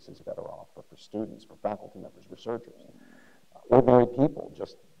universities is better off, for students, for faculty members, researchers, ordinary people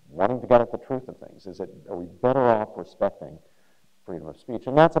just wanting to get at the truth of things. Are we better off respecting freedom of speech?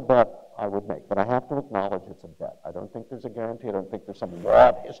 And that's a bet I would make. But I have to acknowledge it's a bet. I don't think there's a guarantee. I don't think there's some law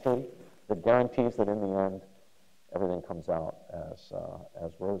of history that guarantees that in the end everything comes out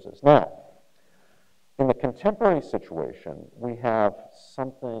as roses. Now, in the contemporary situation, we have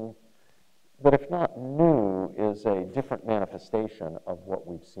something that, if not new, is a different manifestation of what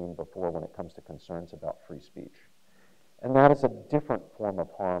we've seen before when it comes to concerns about free speech. And that is a different form of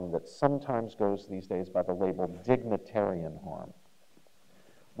harm that sometimes goes these days by the label dignitarian harm.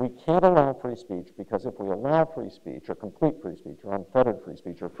 We can't allow free speech because if we allow free speech, or complete free speech, or unfettered free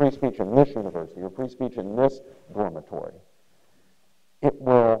speech, or free speech in this university, or free speech in this dormitory, it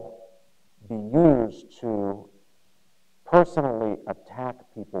will be used to personally attack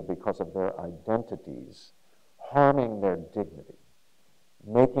people because of their identities, harming their dignity,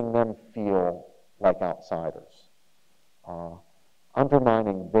 making them feel like outsiders,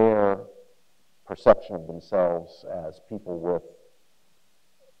 undermining their perception of themselves as people who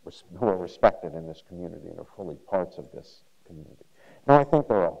are respected in this community and are fully parts of this community. Now, I think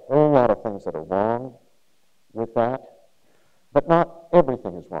there are a whole lot of things that are wrong with that, but not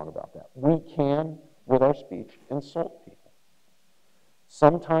everything is wrong about that. We can, with our speech, insult people.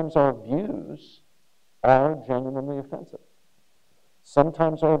 Sometimes our views are genuinely offensive.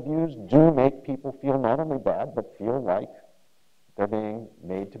 Sometimes our views do make people feel not only bad, but feel like they're being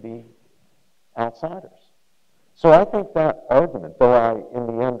made to be outsiders. So I think that argument, though I, in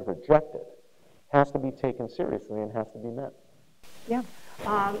the end, reject it, has to be taken seriously and has to be met. Yeah.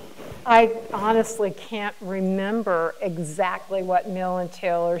 I honestly can't remember exactly what Mill and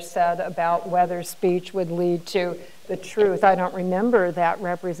Taylor said about whether speech would lead to the truth. I don't remember that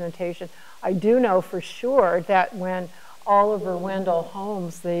representation. I do know for sure that when Oliver Wendell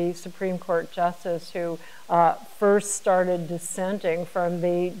Holmes, the Supreme Court Justice who first started dissenting from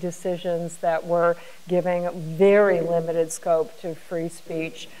the decisions that were giving very limited scope to free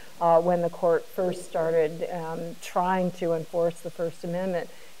speech when the court first started trying to enforce the First Amendment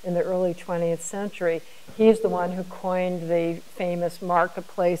in the early 20th century, he's the one who coined the famous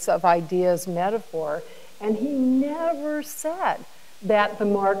marketplace of ideas metaphor, and he never said that the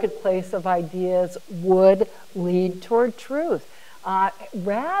marketplace of ideas would lead toward truth.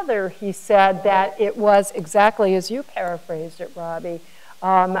 Rather, he said that it was, exactly as you paraphrased it, Robbie,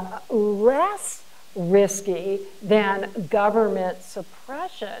 less risky than government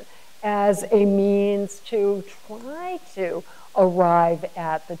suppression as a means to try to arrive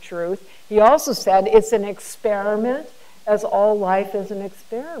at the truth. He also said it's an experiment, as all life is an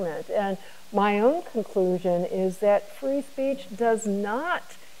experiment. And my own conclusion is that free speech does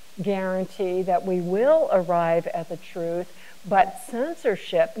not guarantee that we will arrive at the truth, but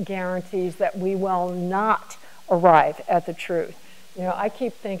censorship guarantees that we will not arrive at the truth. You know, I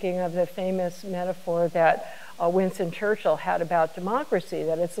keep thinking of the famous metaphor that Winston Churchill had about democracy,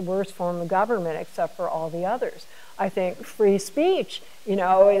 that it's the worst form of government except for all the others. I think free speech, you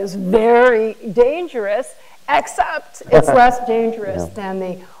know, is very dangerous, except it's less dangerous than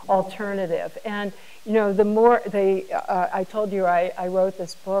the alternative. And, you know, the more I told you I wrote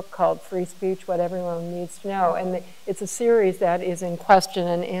this book called Free Speech, What Everyone Needs to Know, and it's a series that is in question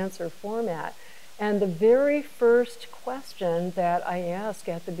and answer format. And the very first question that I ask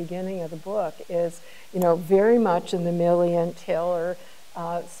at the beginning of the book is, very much in the Millian Taylor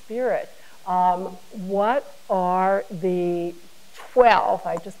spirit, what are the 12,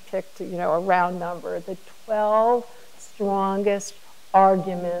 I just picked, a round number, the 12 strongest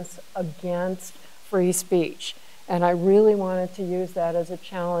arguments against free speech. And I really wanted to use that as a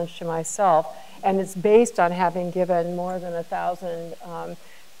challenge to myself. And it's based on having given more than 1,000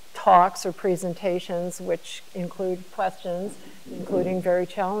 talks or presentations, which include questions, including very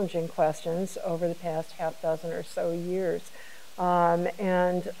challenging questions over the past half dozen or so years.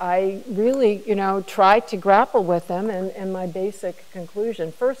 And I really, tried to grapple with them, and my basic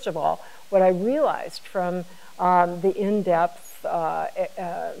conclusion, first of all, what I realized from the in-depth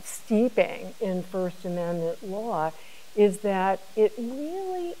steeping in First Amendment law is that it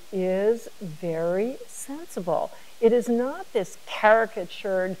really is very sensible. It is not this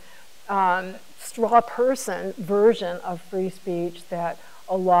caricatured straw person version of free speech that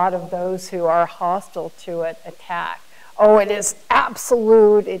a lot of those who are hostile to it attack. Oh, it is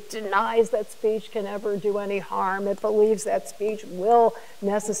absolute. It denies that speech can ever do any harm. It believes that speech will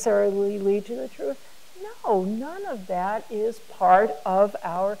necessarily lead to the truth. No, none of that is part of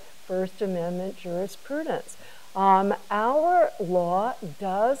our First Amendment jurisprudence. Our law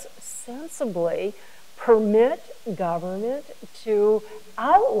does sensibly permit government to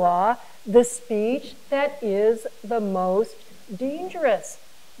outlaw the speech that is the most dangerous,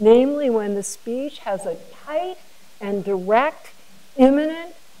 namely when the speech has a tight and direct,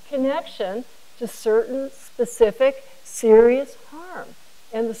 imminent connection to certain specific serious harm.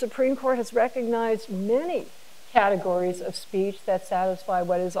 And the Supreme Court has recognized many categories of speech that satisfy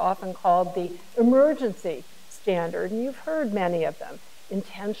what is often called the emergency standard, and you've heard many of them.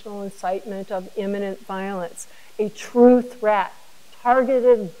 Intentional incitement of imminent violence, a true threat,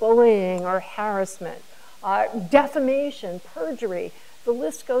 targeted bullying or harassment, defamation, perjury, the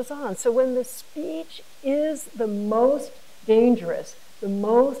list goes on. So when the speech is the most dangerous, the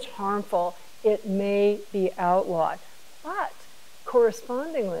most harmful, it may be outlawed. But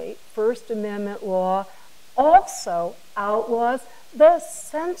correspondingly, First Amendment law also outlaws the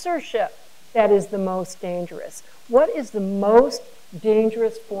censorship that is the most dangerous. What is the most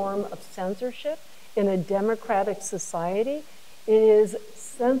dangerous form of censorship in a democratic society? It is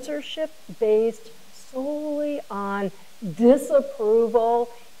censorship based solely on disapproval,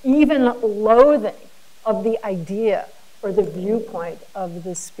 even loathing of the idea or the viewpoint of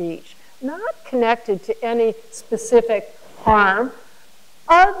the speech, not connected to any specific harm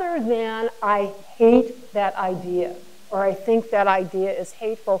other than I hate that idea, or I think that idea is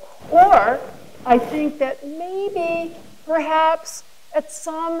hateful, or I think that maybe, perhaps, at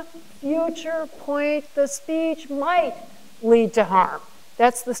some future point, the speech might lead to harm.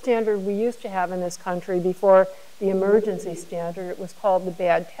 That's the standard we used to have in this country before the emergency standard. It was called the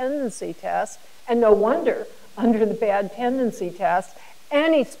bad tendency test, and no wonder, under the bad tendency test,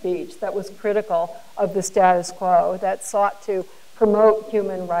 any speech that was critical of the status quo, that sought to promote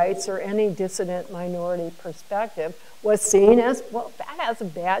human rights or any dissident minority perspective, was seen as, well, that has a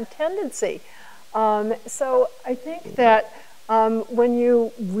bad tendency. So I think that when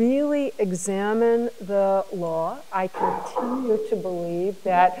you really examine the law, I continue to believe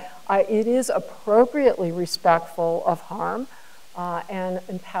that it is appropriately respectful of harm and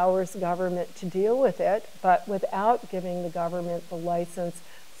empowers government to deal with it, but without giving the government the license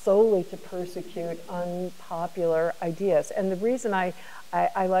solely to persecute unpopular ideas. And the reason I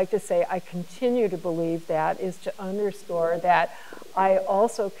like to say I continue to believe that is to underscore that I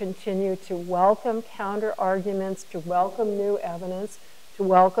also continue to welcome counter arguments, to welcome new evidence, to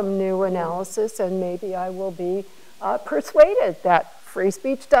welcome new analysis, and maybe I will be persuaded that free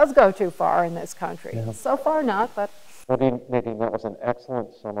speech does go too far in this country. Yeah. So far not, but... Nadine, that was an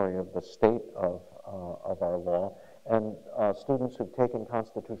excellent summary of the state of our law. And students who've taken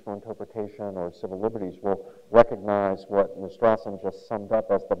constitutional interpretation or civil liberties will recognize what Ms. Strossen just summed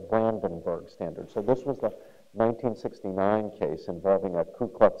up as the Brandenburg Standard. So this was the 1969 case involving a Ku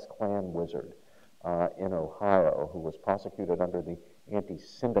Klux Klan wizard in Ohio who was prosecuted under the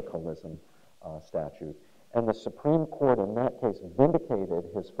anti-syndicalism statute. And the Supreme Court in that case vindicated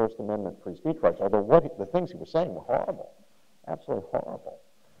his First Amendment free speech rights, although the things he was saying were horrible, absolutely horrible,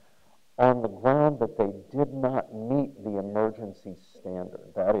 on the ground that they did not meet the emergency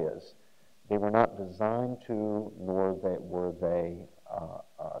standard. That is, they were not designed to, nor were they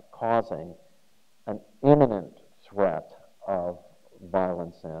causing an imminent threat of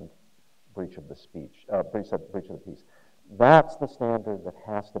violence and breach of the speech, breach of the peace. That's the standard that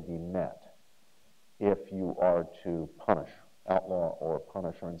has to be met if you are to punish, outlaw, or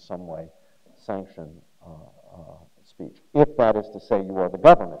punish, or in some way sanction speech, if that is to say you are the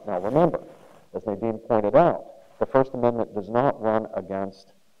government. Now remember, as Nadine pointed out, the First Amendment does not run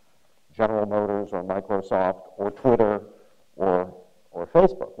against General Motors or Microsoft or Twitter or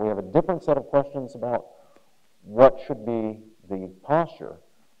Facebook. We have a different set of questions about what should be the posture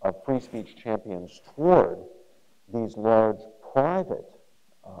of free speech champions toward these large private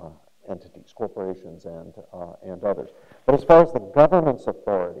entities, corporations, and others. But as far as the government's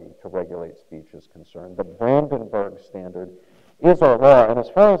authority to regulate speech is concerned, the Brandenburg Standard is our law. And as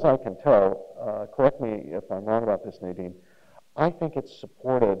far as I can tell, correct me if I'm wrong about this, Nadine, I think it's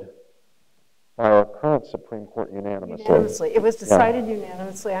supported by our current Supreme Court unanimously. Unanimously. It was decided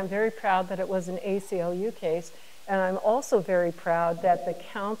unanimously. I'm very proud that it was an ACLU case, and I'm also very proud that the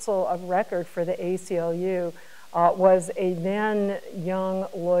counsel of record for the ACLU was a then young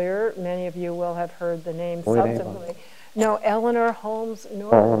lawyer. Many of you will have heard the name subsequently. No, Eleanor Holmes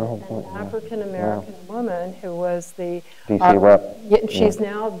Norton, an African-American woman who was the D.C. rep. She's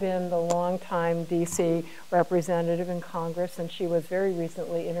now been the longtime D.C. representative in Congress, and she was very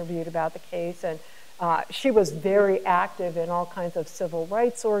recently interviewed about the case. And she was very active in all kinds of civil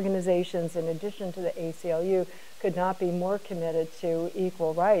rights organizations in addition to the ACLU, could not be more committed to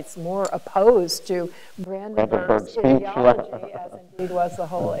equal rights, more opposed to Brandenburg's ideology, as indeed was the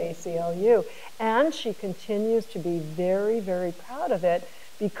whole ACLU. And she continues to be very, very proud of it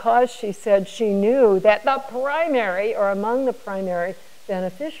because she said she knew that the primary, or among the primary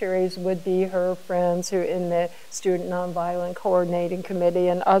beneficiaries, would be her friends who in the Student Nonviolent Coordinating Committee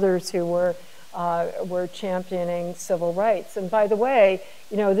and others who were championing civil rights. And by the way,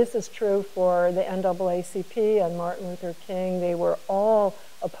 you know, this is true for the NAACP and Martin Luther King. They were all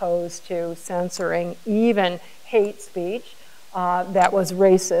opposed to censoring even hate speech that was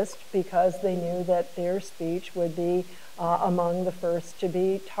racist, because they knew that their speech would be among the first to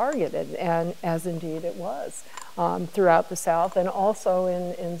be targeted, and as indeed it was throughout the South and also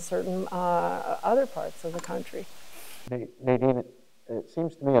in certain other parts of the country. Nadine, it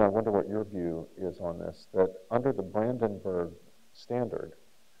seems to me, and I wonder what your view is on this, that under the Brandenburg Standard,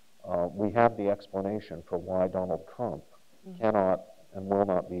 we have the explanation for why Donald Trump cannot and will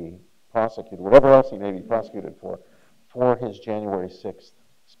not be prosecuted, whatever else he may be prosecuted for his January 6th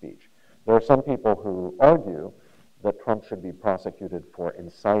speech. There are some people who argue that Trump should be prosecuted for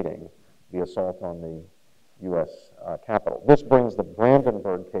inciting the assault on the U.S. Capitol. This brings the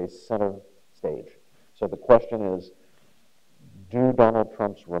Brandenburg case center stage. So the question is, do Donald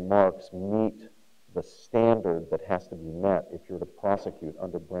Trump's remarks meet the standard that has to be met if you're to prosecute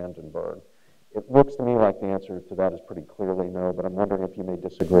under Brandenburg? It looks to me like the answer to that is pretty clearly no, but I'm wondering if you may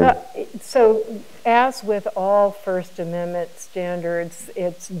disagree. So as with all First Amendment standards,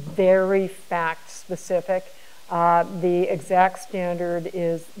 it's very fact-specific. The exact standard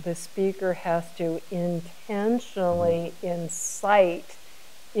is the speaker has to intentionally incite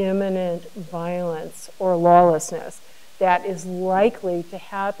imminent violence or lawlessness that is likely to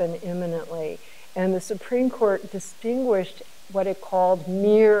happen imminently. And the Supreme Court distinguished what it called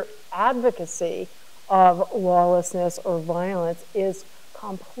mere advocacy of lawlessness or violence is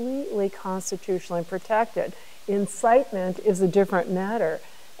completely constitutionally protected. Incitement is a different matter,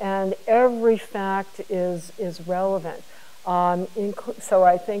 and every fact is relevant. So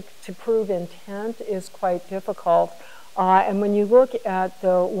I think to prove intent is quite difficult. And when you look at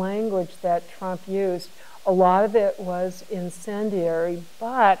the language that Trump used, a lot of it was incendiary,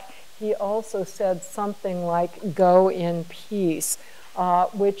 but he also said something like, "go in peace,"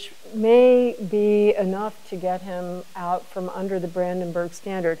 which may be enough to get him out from under the Brandenburg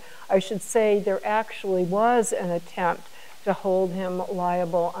Standard. I should say there actually was an attempt to hold him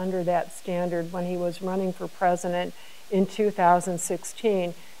liable under that standard when he was running for president in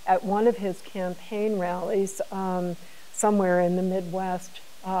 2016. At one of his campaign rallies somewhere in the Midwest,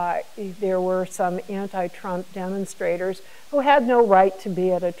 there were some anti-Trump demonstrators who had no right to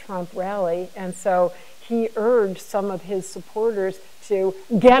be at a Trump rally, and so he urged some of his supporters to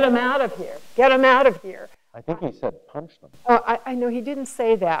get him out of here, get him out of here. I think he said punch them. I know he didn't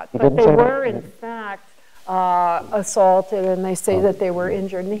say that, but they were in fact assaulted, and they say that they were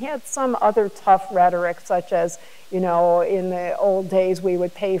injured. And he had some other tough rhetoric, such as, you know, in the old days we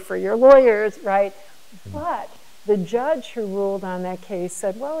would pay for your lawyers, right? But the judge who ruled on that case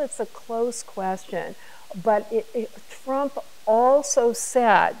said, well, it's a close question. But Trump also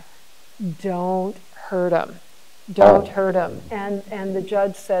said, don't hurt him. Don't hurt him. And the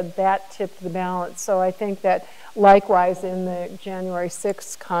judge said that tipped the balance. So I think that likewise in the January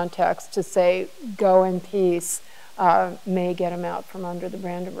 6th context, to say go in peace may get him out from under the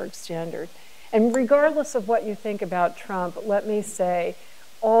Brandenburg Standard. And regardless of what you think about Trump, let me say,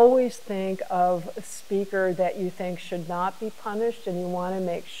 always think of a speaker that you think should not be punished, and you want to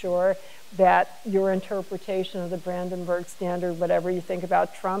make sure that your interpretation of the Brandenburg Standard, whatever you think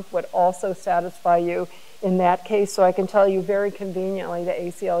about Trump, would also satisfy you in that case. So I can tell you very conveniently the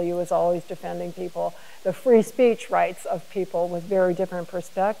ACLU is always defending people, the free speech rights of people with very different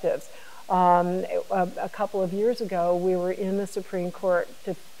perspectives. A couple of years ago, we were in the Supreme Court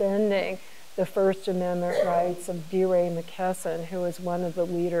defending the First Amendment rights of DeRay McKesson, who is one of the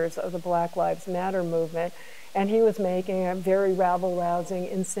leaders of the Black Lives Matter movement. And he was making a very rabble-rousing,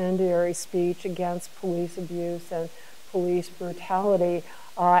 incendiary speech against police abuse and police brutality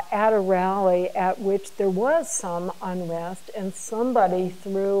at a rally at which there was some unrest, and somebody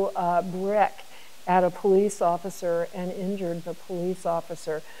threw a brick at a police officer and injured the police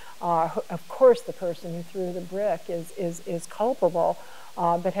officer. Of course, the person who threw the brick is culpable,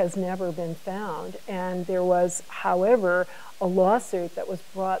 but has never been found. And there was, however, a lawsuit that was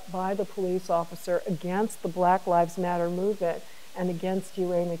brought by the police officer against the Black Lives Matter movement and against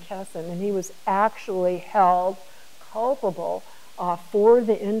DeRay McKesson, and he was actually held culpable for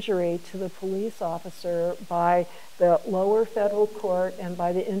the injury to the police officer by the lower federal court and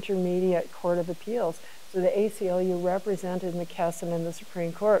by the Intermediate Court of Appeals. So the ACLU represented McKesson in the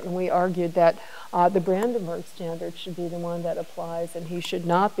Supreme Court, and we argued that the Brandenburg Standard should be the one that applies, and he should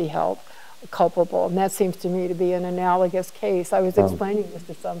not be held culpable. And that seems to me to be an analogous case. I was explaining this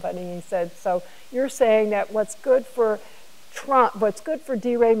to somebody, and he said, so you're saying that what's good for Trump, what's good for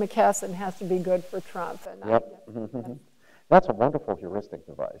DeRay McKesson has to be good for Trump. And yep. That's a wonderful heuristic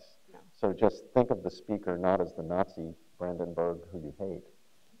device. Yeah. So just think of the speaker not as the Nazi Brandenburg who you hate,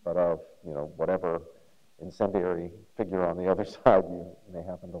 but of, you know, whatever incendiary figure on the other side you may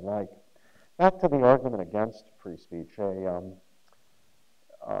happen to like. Back to the argument against free speech, an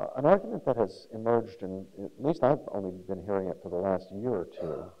argument that has emerged, and at least I've only been hearing it for the last year or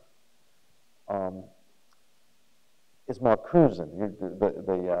two, is Marcusean,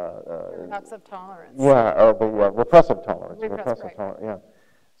 Paradox of tolerance. Yeah, or the repressive tolerance. Right. Yeah.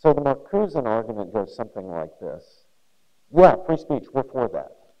 So the Marcusean argument goes something like this. Yeah, free speech, we're for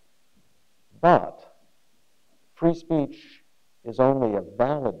that. But free speech is only a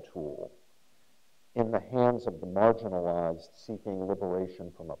valid tool in the hands of the marginalized seeking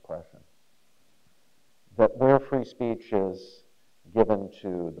liberation from oppression. That where free speech is given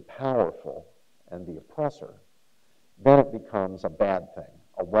to the powerful and the oppressor, then it becomes a bad thing,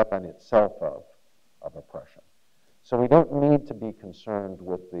 a weapon itself of oppression. So we don't need to be concerned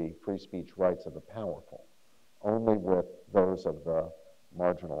with the free speech rights of the powerful, only with those of the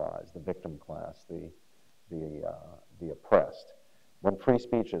marginalized, the victim class, the oppressed. When free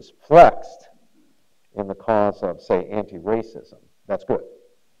speech is flexed in the cause of, say, anti-racism, that's good.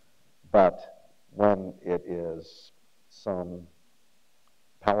 But when it is some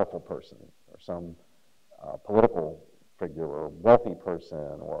powerful person or some political figure or wealthy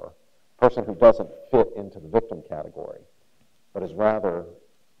person or person who doesn't fit into the victim category, but is rather,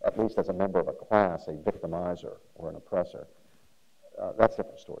 at least as a member of a class, a victimizer or an oppressor, that's a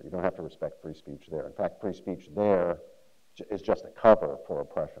different story. You don't have to respect free speech there. In fact, free speech there is just a cover for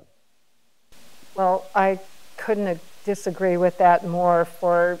oppression. Well, I couldn't disagree with that more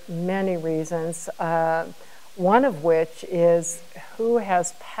for many reasons. One of which is who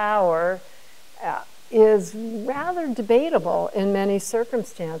has power is rather debatable in many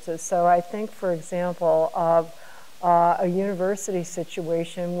circumstances. So I think, for example, of a university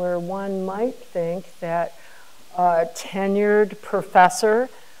situation where one might think that a tenured professor,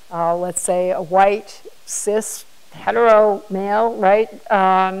 let's say a white, cis, hetero male, right,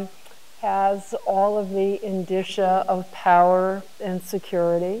 has all of the indicia of power and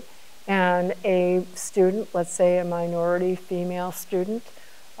security, and a student, let's say a minority female student,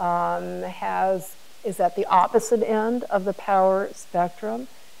 is at the opposite end of the power spectrum.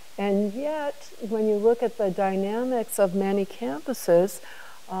 And yet, when you look at the dynamics of many campuses,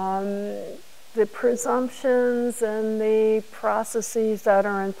 the presumptions and the processes that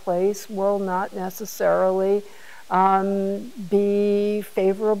are in place will not necessarily be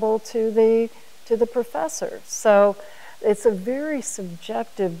favorable to the professor. So it's a very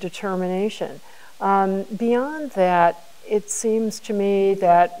subjective determination. Beyond that, it seems to me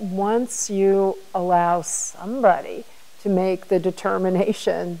that once you allow somebody to make the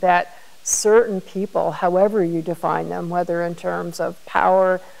determination that certain people, however you define them, whether in terms of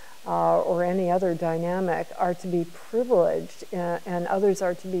power or any other dynamic, are to be privileged and others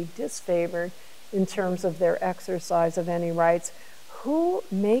are to be disfavored in terms of their exercise of any rights, who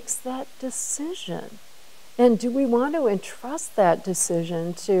makes that decision? And do we want to entrust that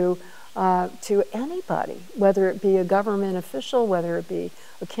decision to to anybody, whether it be a government official, whether it be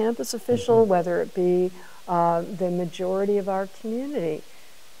a campus official, whether it be the majority of our community.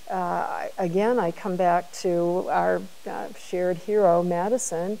 Again, I come back to our shared hero,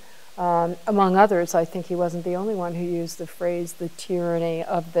 Madison. Among others, I think he wasn't the only one who used the phrase "the tyranny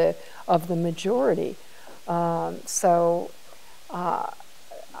of the majority." I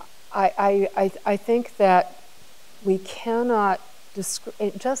think that we cannot,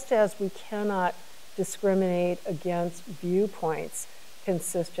 just as we cannot discriminate against viewpoints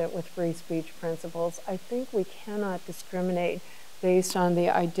consistent with free speech principles, I think we cannot discriminate based on the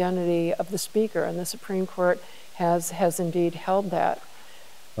identity of the speaker, and the Supreme Court has indeed held that.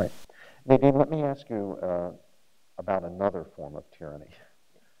 Right. Nadine, let me ask you about another form of tyranny.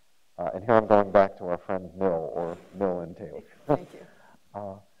 And here I'm going back to our friend Mill, or Mill and Taylor. Thank you.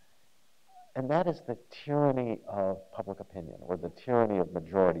 And that is the tyranny of public opinion, or the tyranny of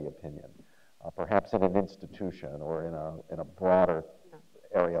majority opinion, perhaps in an institution or in a broader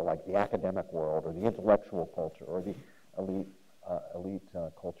area like the academic world or the intellectual culture or the elite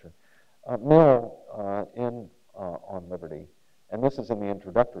culture. Mill, on liberty, and this is in the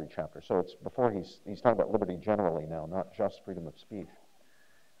introductory chapter, so it's before he's talking about liberty generally now, not just freedom of speech,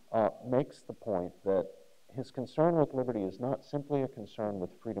 makes the point that his concern with liberty is not simply a concern with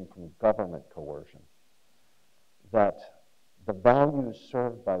freedom from government coercion, that the values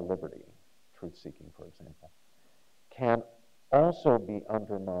served by liberty, truth-seeking, for example, can also be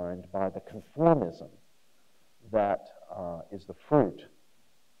undermined by the conformism that is the fruit,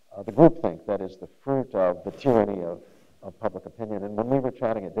 the groupthink that is the fruit of the tyranny of public opinion. And when we were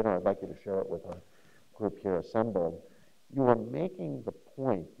chatting at dinner, I'd like you to share it with our group here assembled, you were making the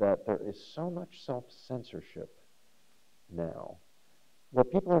point that there is so much self-censorship now, where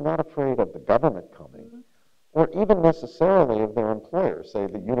people are not afraid of the government coming, or even necessarily of their employers, say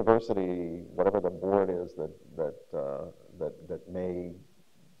the university, whatever the board is that may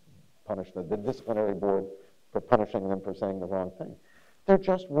punish the disciplinary board for punishing them for saying the wrong thing. They're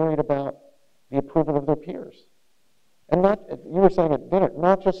just worried about the approval of their peers. And not, you were saying at dinner,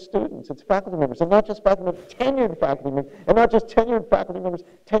 not just students, it's faculty members, and not just faculty members, tenured faculty members, and not just tenured faculty members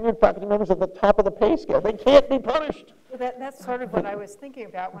at the top of the pay scale. They can't be punished. Well, that's sort of what I was thinking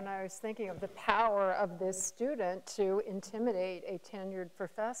about when I was thinking of the power of this student to intimidate a tenured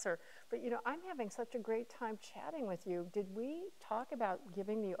professor. But, you know, I'm having such a great time chatting with you. Did we talk about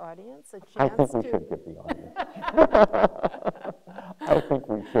giving the audience a chance to... I think we should give the audience. I think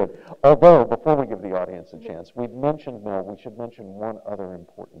we should. Although, before we give the audience a chance, we've mentioned Mill. We should mention one other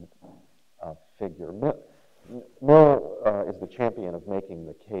important figure. Mill is the champion of making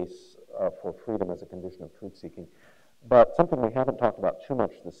the case for freedom as a condition of truth-seeking. But something we haven't talked about too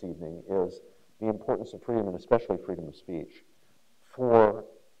much this evening is the importance of freedom, and especially freedom of speech, for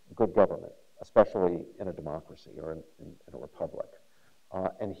good government, especially in a democracy or in a republic.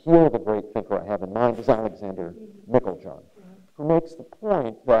 And here the great thinker I have in mind is Alexander Meiklejohn, who makes the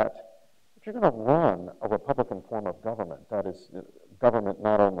point that if you're going to run a Republican form of government, that is government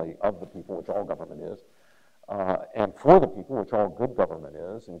not only of the people, which all government is, and for the people, which all good government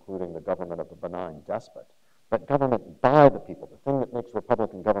is, including the government of a benign despot, but government by the people, the thing that makes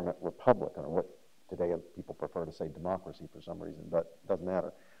Republican government Republican, or what today people prefer to say democracy for some reason, but it doesn't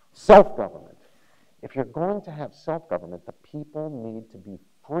matter. Self-government. If you're going to have self-government, the people need to be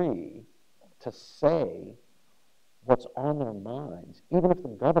free to say what's on their minds, even if the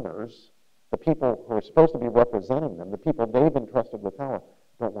governors, the people who are supposed to be representing them, the people they've entrusted with power,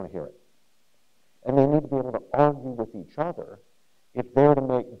 don't want to hear it. And they need to be able to argue with each other if they're to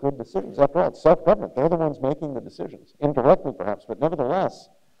make good decisions. After all, it's self-government. They're the ones making the decisions, indirectly perhaps, but nevertheless,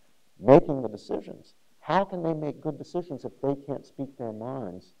 making the decisions. How can they make good decisions if they can't speak their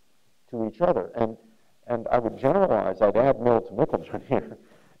minds to each other? And I would generalize, I'd add Mill to Meiklejohn here,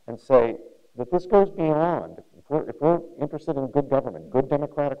 and say that this goes beyond. If we're interested in good government, good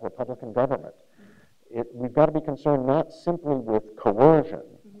democratic Republican government, we've got to be concerned not simply with coercion,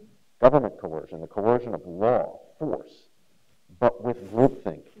 government coercion, the coercion of law, force, but with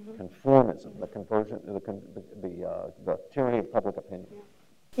groupthink, conformism, the tyranny of public opinion.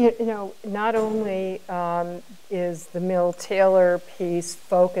 You know, not only is the Mill-Taylor piece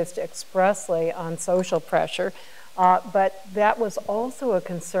focused expressly on social pressure, but that was also a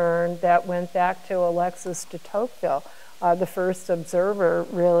concern that went back to Alexis de Tocqueville, the first observer,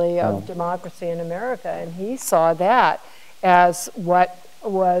 really, of democracy in America, and he saw that as what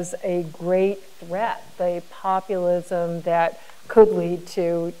was a great threat, the populism that could lead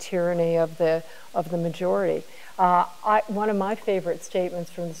to tyranny of the majority. One of my favorite statements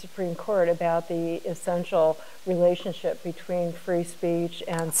from the Supreme Court about the essential relationship between free speech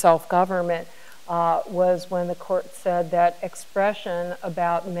and self-government was when the court said that expression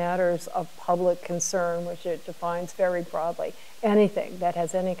about matters of public concern, which it defines very broadly, anything that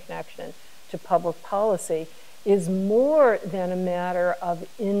has any connection to public policy, is more than a matter of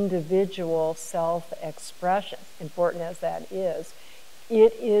individual self-expression, important as that is.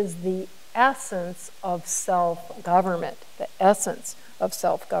 It is the essence of self-government, the essence of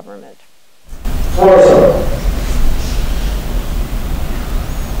self-government.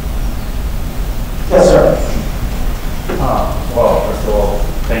 Yes, sir. Well, first of all,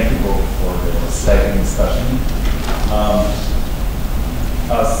 thank you both for the exciting discussion.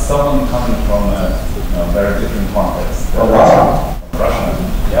 Someone coming from a very different context. Russia.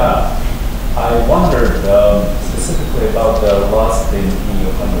 Yeah. I wondered specifically about the last thing in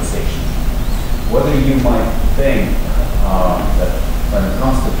your conversation. Whether you might think that when it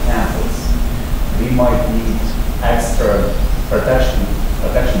comes to campus, we might need extra protection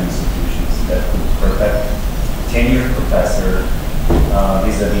institutions that could protect tenured professor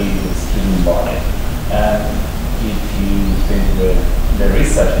vis-a-vis the student body. And if you think that there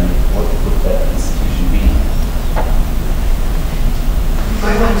is such a need, what could that institution be? You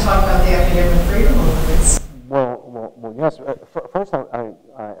might want to talk about the academic freedom movements. Well, yes. First, I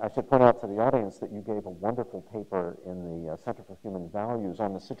should point out to the audience that you gave a wonderful paper in the Center for Human Values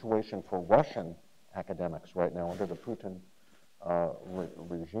on the situation for Russian academics right now under the Putin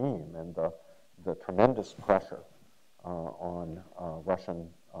regime and the tremendous pressure on Russian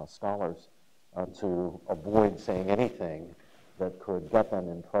scholars to avoid saying anything that could get them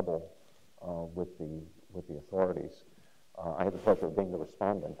in trouble with the authorities. I had the pleasure of being the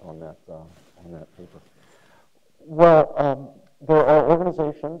respondent on that paper. Well, there are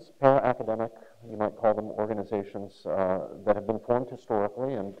organizations, para-academic, you might call them organizations, that have been formed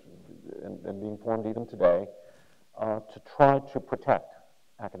historically and being formed even today to try to protect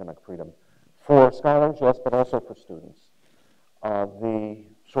academic freedom. For scholars, yes, but also for students. The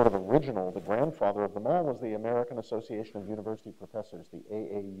sort of original, the grandfather of them all was the American Association of University Professors, the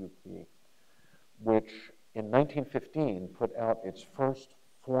AAUP, which in 1915 put out its first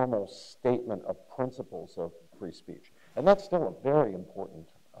formal statement of principles of free speech. And that's still a very important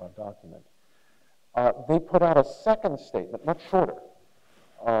document. They put out a second statement, much shorter.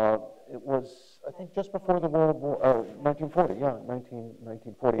 It was, I think, just before the World War, 1940, yeah,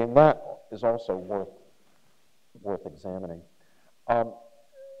 1940, and that is also worth examining. I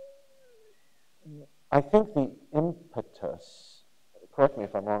think the impetus, correct me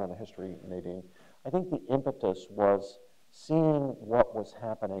if I'm wrong on the history, Nadine, I think the impetus was seeing what was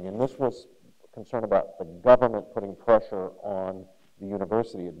happening, and this was concern about the government putting pressure on the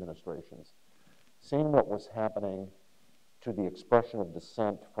university administrations, seeing what was happening to the expression of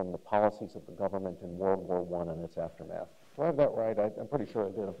dissent from the policies of the government in World War I and its aftermath. Do I have that right? I'm pretty sure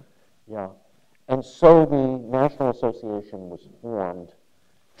I do. Yeah. And so the National Association was formed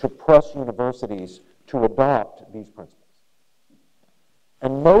to press universities to adopt these principles.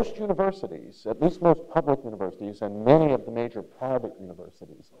 And most universities, at least most public universities, and many of the major private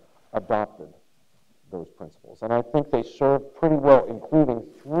universities, adopted those principles. And I think they served pretty well, including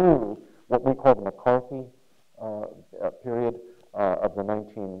through what we call the McCarthy period of the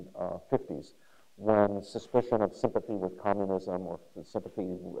 1950s, when suspicion of sympathy with communism or the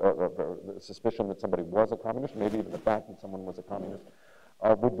suspicion that somebody was a communist, maybe even the fact that someone was a communist,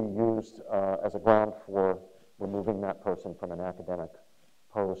 would be used as a ground for removing that person from an academic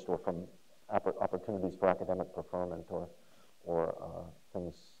post or from opportunities for academic preferment or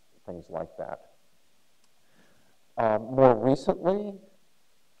things like that. More recently,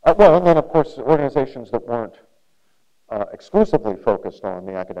 well, and then of course organizations that weren't exclusively focused on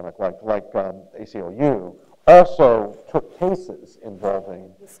the academic life, like ACLU, also took cases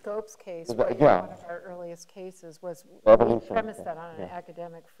involving... The Scopes case, yeah. one of our earliest cases, was evolution, premised that on an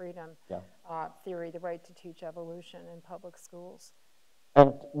academic freedom theory, the right to teach evolution in public schools.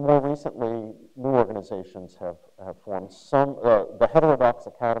 And more recently, new organizations have formed. Some, the Heterodox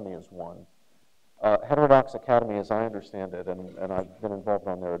Academy is one. Heterodox Academy, as I understand it, and I've been involved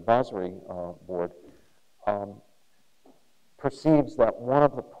on their advisory board, perceives that one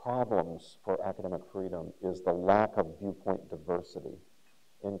of the problems for academic freedom is the lack of viewpoint diversity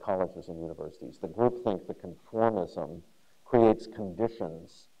in colleges and universities. The group think that conformism creates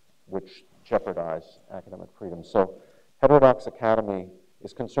conditions which jeopardize academic freedom. So Heterodox Academy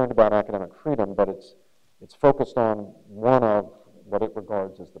is concerned about academic freedom, but it's focused on one of what it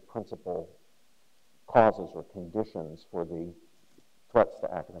regards as the principal causes or conditions for the threats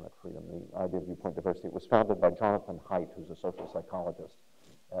to academic freedom, the idea of viewpoint diversity. It was founded by Jonathan Haidt, who's a social psychologist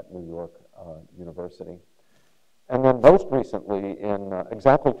at New York University. And then most recently, in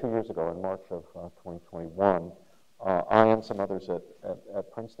exactly 2 years ago, in March of 2021, I and some others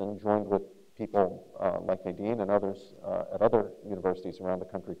at Princeton joined with people like Nadine and others at other universities around the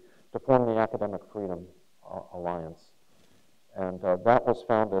country to form the Academic Freedom Alliance. And that was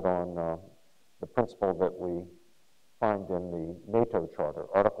founded on the principle that we find in the NATO Charter,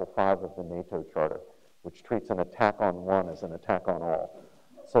 Article 5 of the NATO Charter, which treats an attack on one as an attack on all.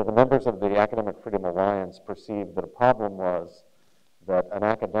 So the members of the Academic Freedom Alliance perceived that a problem was that an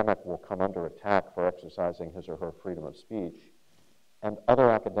academic will come under attack for exercising his or her freedom of speech, and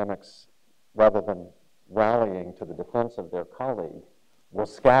other academics, rather than rallying to the defense of their colleague, will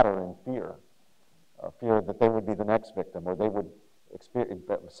scatter in fear, fear that they would be the next victim, or they would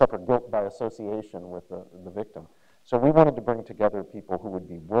suffer guilt by association with the victim. So we wanted to bring together people who would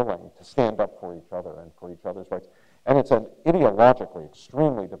be willing to stand up for each other and for each other's rights. And it's an ideologically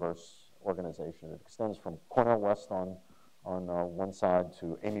extremely diverse organization. It extends from Cornel West on one side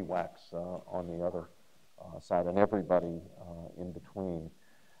to Amy Wax on the other side, and everybody in between.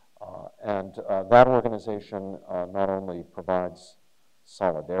 And that organization not only provides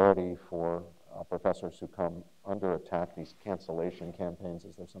solidarity for professors who come under attack, these cancellation campaigns,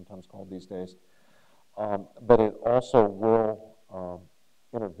 as they're sometimes called these days, but it also will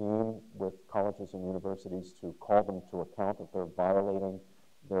intervene with colleges and universities to call them to account if they're violating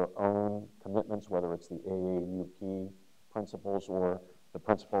their own commitments, whether it's the AAUP principles or the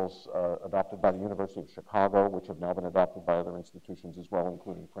principles adopted by the University of Chicago, which have now been adopted by other institutions as well,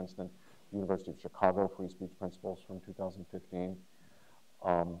 including Princeton, the University of Chicago free speech principles from 2015.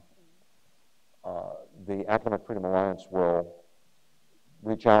 The Academic Freedom Alliance will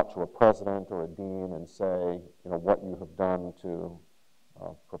reach out to a president or a dean and say, what you have done to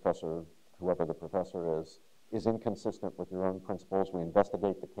professor, whoever the professor is inconsistent with your own principles. We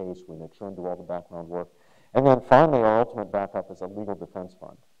investigate the case, we make sure and do all the background work. And then finally, our ultimate backup is a legal defense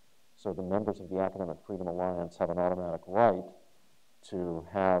fund. So the members of the Academic Freedom Alliance have an automatic right to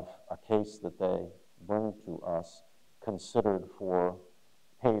have a case that they bring to us considered for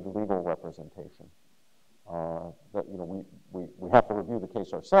paid legal representation. That we have to review the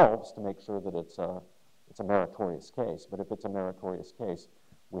case ourselves to make sure that it's a meritorious case. But if it's a meritorious case,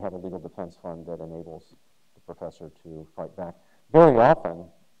 we have a legal defense fund that enables the professor to fight back. Very often,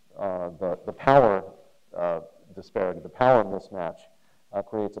 the power disparity, the power mismatch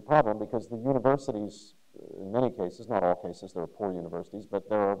creates a problem because the universities, in many cases, not all cases, there are poor universities, but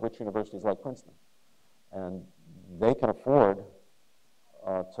there are rich universities like Princeton. And they can afford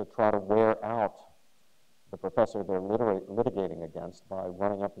to try to wear out the professor they're litigating against by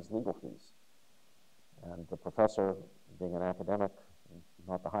running up his legal fees. And the professor, being an academic,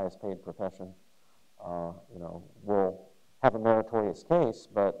 not the highest paid profession, will have a meritorious case,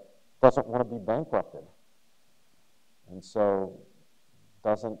 but doesn't want to be bankrupted. And so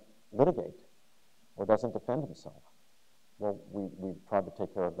doesn't litigate or doesn't defend himself. Well, we've tried to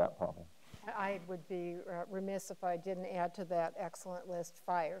take care of that problem. I would be remiss if I didn't add to that excellent list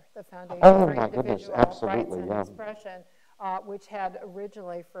FIRE, the Foundation for Individual Rights and Expression, which had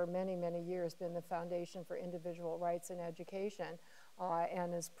originally for many, many years been the Foundation for Individual Rights in Education,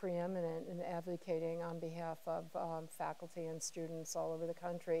 and is preeminent in advocating on behalf of faculty and students all over the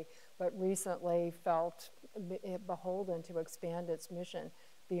country, but recently felt beholden to expand its mission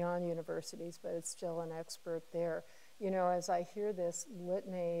beyond universities, but it's still an expert there. As I hear this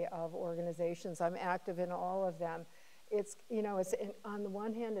litany of organizations, I'm active in all of them. On the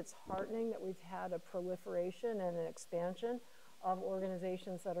one hand, it's heartening that we've had a proliferation and an expansion of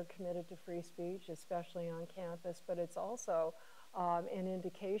organizations that are committed to free speech, especially on campus, but it's also an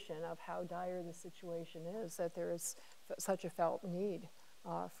indication of how dire the situation is, that there is such a felt need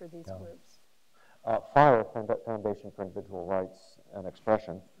for these groups. FIRE, Foundation for Individual Rights and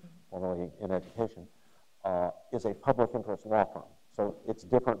Expression, formerly in education, is a public interest law firm. So it's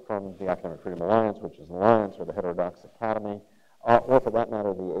different from the Academic Freedom Alliance, which is an alliance, or the Heterodox Academy, or for that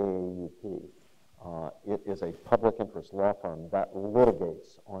matter, the AAUP. It is a public interest law firm that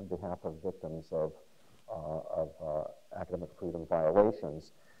litigates on behalf of victims of academic freedom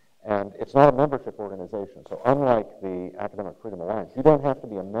violations. And it's not a membership organization. So unlike the Academic Freedom Alliance, you don't have to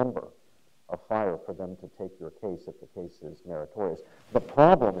be a member of FIRE for them to take your case if the case is meritorious. The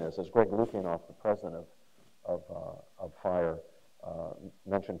problem is, as Greg Lukianoff, the president of FIRE,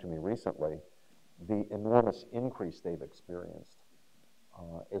 mentioned to me recently, the enormous increase they've experienced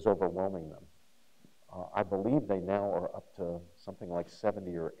is overwhelming them. I believe they now are up to something like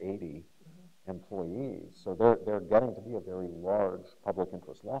 70 or 80 employees. So they're getting to be a very large public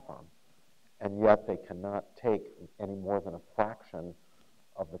interest law firm, and yet they cannot take any more than a fraction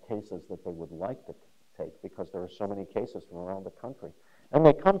of the cases that they would like to take because there are so many cases from around the country. And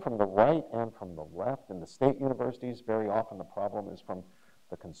they come from the right and from the left. In the state universities, very often the problem is from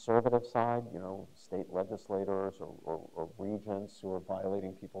the conservative side, you know, state legislators or regents who are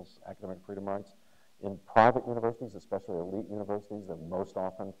violating people's academic freedom rights. In private universities, especially elite universities, they're most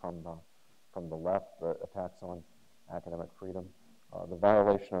often from the left, the attacks on academic freedom. The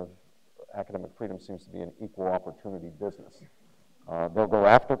violation of academic freedom seems to be an equal opportunity business. They'll go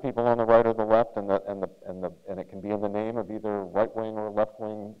after people on the right or the left, and it can be in the name of either right-wing or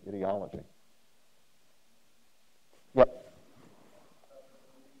left-wing ideology. Yep.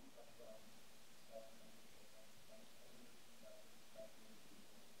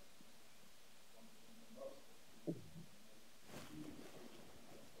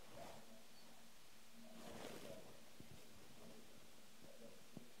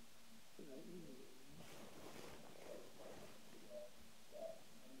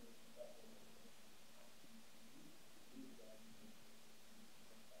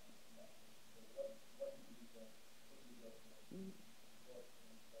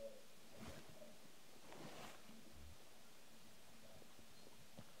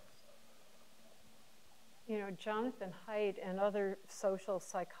 You know, Jonathan Haidt and other social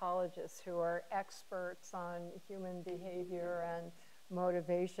psychologists who are experts on human behavior and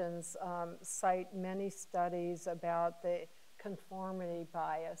motivations cite many studies about the conformity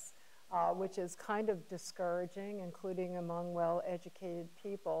bias, which is kind of discouraging, including among well-educated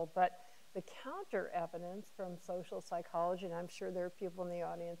people. But the counter evidence from social psychology, and I'm sure there are people in the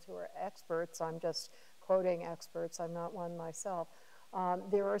audience who are experts, I'm just quoting experts, I'm not one myself.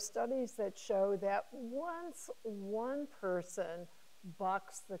 There are studies that show that once one person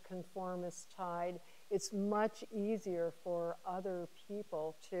bucks the conformist tide, it's much easier for other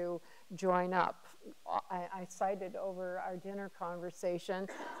people to join up. I cited over our dinner conversation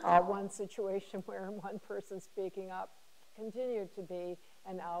one situation where one person speaking up continued to be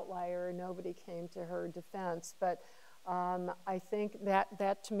an outlier. Nobody came to her defense. But I think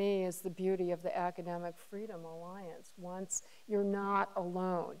that to me is the beauty of the Academic Freedom Alliance. Once you're not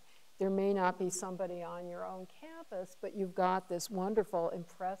alone, there may not be somebody on your own campus, but you've got this wonderful,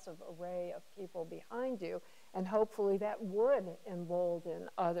 impressive array of people behind you, and hopefully that would embolden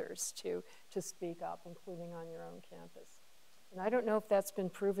others to speak up, including on your own campus. And I don't know if that's been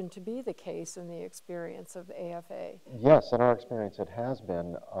proven to be the case in the experience of AFA. Yes, in our experience it has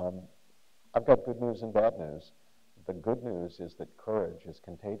been. I've got good news and bad news. The good news is that courage is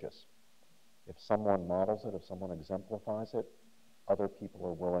contagious. If someone models it, if someone exemplifies it, other people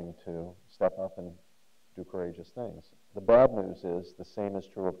are willing to step up and do courageous things. The bad news is the same is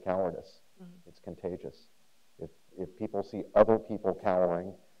true of cowardice. Mm-hmm. It's contagious. If people see other people cowering,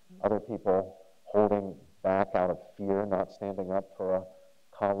 mm-hmm. other people holding back out of fear, not standing up for a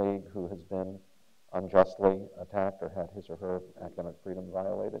colleague who has been unjustly attacked or had his or her academic freedom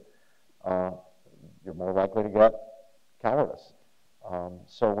violated, you're more likely to get cowardice.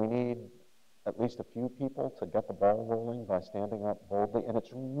 So we need at least a few people to get the ball rolling by standing up boldly, and it's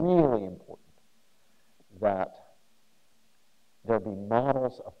really important that there be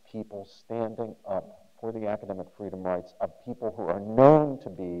models of people standing up for the academic freedom rights of people who are known to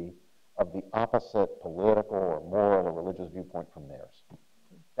be of the opposite political or moral or religious viewpoint from theirs.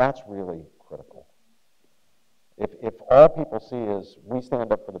 That's really critical. If all people see is we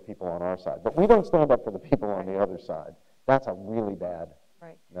stand up for the people on our side, but we don't stand up for the people on the other side, that's a really bad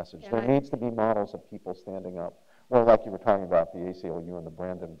message. And there needs to be models of people standing up. Well, like you were talking about the ACLU and the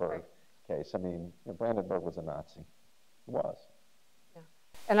Brandenburg case. I mean, Brandenburg was a Nazi. He was. Yeah.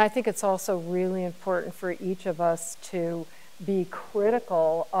 And I think it's also really important for each of us to be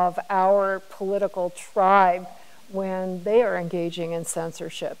critical of our political tribe when they are engaging in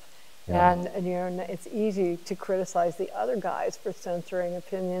censorship. Yeah. And you know, it's easy to criticize the other guys for censoring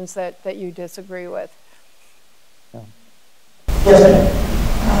opinions that you disagree with. Yeah. Yes,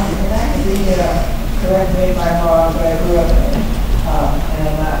 in academia, correct me if I'm wrong, but I grew up in it, and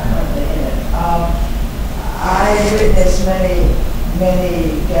I'm not currently in it. I witnessed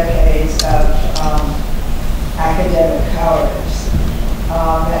many decades of academic cowardice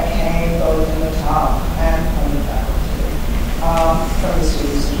that came both from the top and from the faculty, from the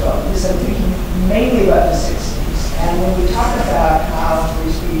students as well. Because I'm thinking mainly about the 60s. And when we talk about how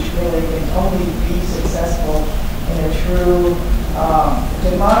free speech really can only be successful in a true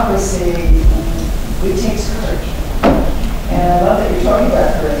democracy, it takes courage. And I love that you're talking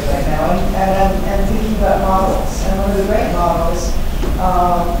about courage right now. And I'm thinking about models. And one of the great models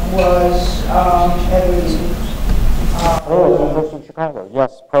was Edward Lee. University of Chicago.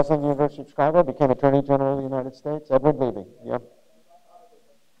 Yes, President of the University of Chicago, became Attorney General of the United States. Edward Levy. Yeah.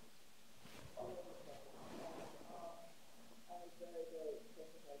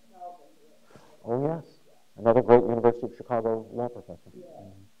 Oh yes, another great University of Chicago law professor. Yeah.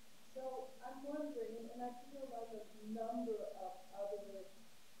 So I'm wondering, and I feel like a number of other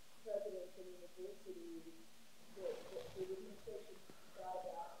presidents and universities, the administration got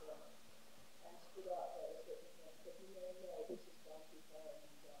about them and stood up at a certain point, but you may know this has gone too far in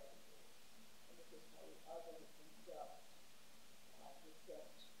these articles, and this is how we are going to conduct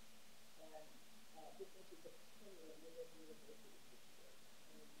dissent and differences of opinion within the university situation.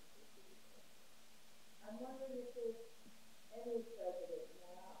 I'm wondering if there's any president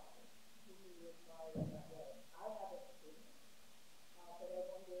now whom you admire in that way. I haven't seen him, but I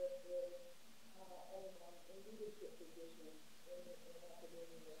wonder if there's anyone in leadership positions in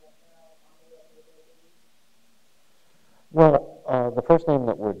academia right now on the level of Edward Levy. Well, the first name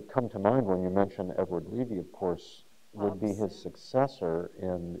that would come to mind when you mention Edward Levy, of course, would be his successor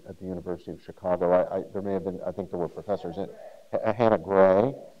at the University of Chicago. There may have been, I think there were professors, Hannah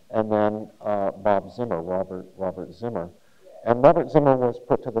Gray, and then Bob Zimmer, Robert Zimmer. And Robert Zimmer was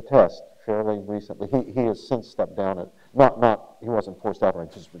put to the test fairly recently. He has since stepped down. He wasn't forced out, or he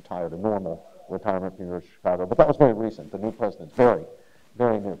just retired, a normal retirement from the University of Chicago. But that was very recent. The new president's very,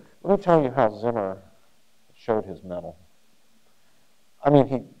 very new. Let me tell you how Zimmer showed his mettle. I mean,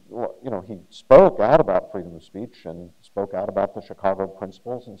 he spoke out about freedom of speech and spoke out about the Chicago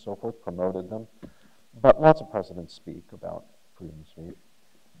principles and so forth, promoted them. But lots of presidents speak about freedom of speech.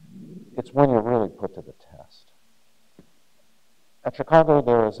 It's when you're really put to the test. At Chicago,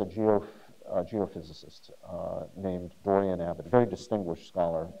 there is a geophysicist named Dorian Abbott, a very distinguished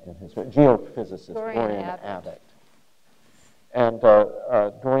scholar in his geophysicist Dorian Abbott. And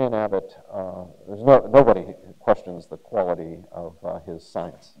Dorian Abbott, nobody questions the quality of his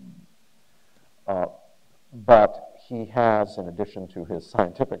science. But he has, in addition to his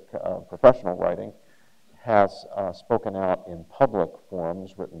scientific professional writing, has spoken out in public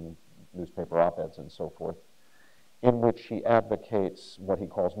forums, written newspaper op-eds and so forth, in which he advocates what he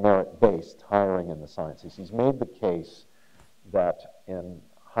calls merit-based hiring in the sciences. He's made the case that in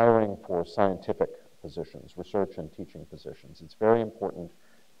hiring for scientific positions, research and teaching positions, it's very important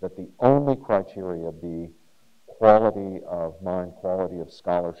that the only criteria be quality of mind, quality of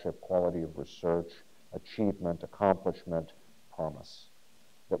scholarship, quality of research, achievement, accomplishment, promise.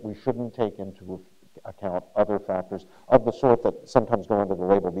 That we shouldn't take into account other factors of the sort that sometimes go under the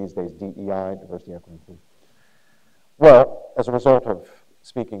label these days, DEI, diversity, equity, inclusion. Well, as a result of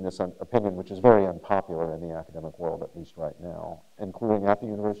speaking this opinion, which is very unpopular in the academic world, at least right now, including at the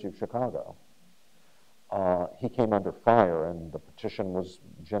University of Chicago, he came under fire, and the petition was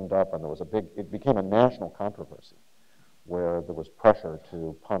ginned up, and it became a national controversy where there was pressure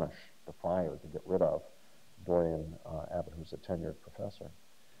to punish, to fire, to get rid of Dorian Abbott, who's a tenured professor.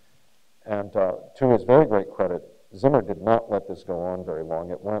 And to his very great credit, Zimmer did not let this go on very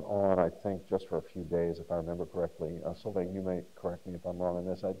long. It went on, I think, just for a few days, if I remember correctly. Sylvain, you may correct me if I'm wrong on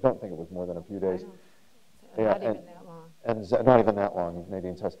this. I don't think it was more than a few days. Not even that long. And not even that long,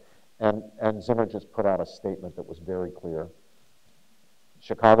 Nadine says. And Zimmer just put out a statement that was very clear.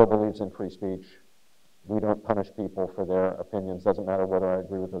 Chicago believes in free speech. We don't punish people for their opinions. Doesn't matter whether I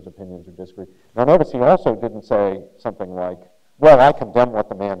agree with those opinions or disagree. Now notice he also didn't say something like, well, I condemn what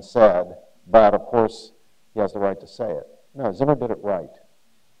the man said, but of course he has the right to say it. No, Zimmer did it right.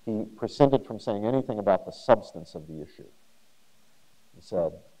 He prescinded from saying anything about the substance of the issue. He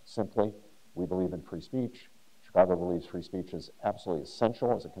said simply, we believe in free speech. Chicago believes free speech is absolutely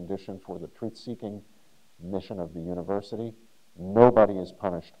essential as a condition for the truth-seeking mission of the university. Nobody is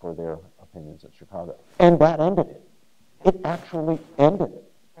punished for their opinions at Chicago. And that ended it. It actually ended it.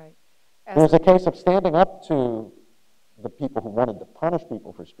 Right. There's a case of standing up to the people who wanted to punish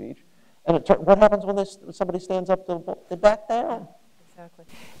people for speech. And what happens when somebody stands up to they back down? Exactly.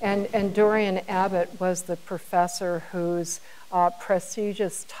 And Dorian Abbott was the professor whose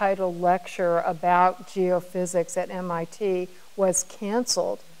prestigious titled lecture about geophysics at MIT was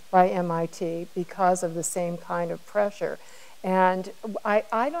canceled by MIT because of the same kind of pressure. And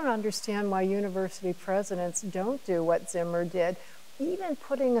I don't understand why university presidents don't do what Zimmer did, even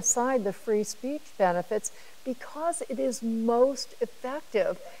putting aside the free speech benefits, because it is most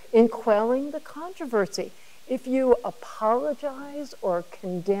effective in quelling the controversy. If you apologize or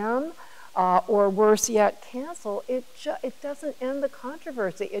condemn, or worse yet, cancel, it doesn't end the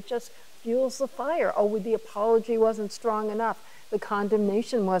controversy. It just fuels the fire. Oh, the apology wasn't strong enough. the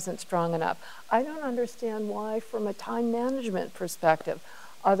condemnation wasn't strong enough. I don't understand why, from a time management perspective,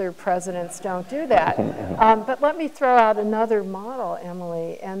 other presidents don't do that. But let me throw out another model,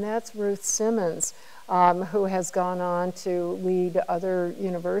 Emily, and that's Ruth Simmons, who has gone on to lead other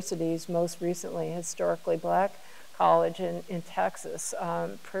universities, most recently Historically Black College in Texas,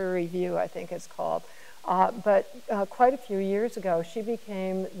 Prairie View, I think it's called. But quite a few years ago, she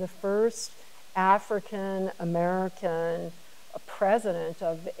became the first African-American president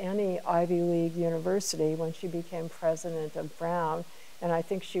of any Ivy League university when she became president of Brown. And I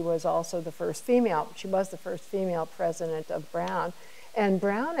think she was also the first female. She was the first female president of Brown. And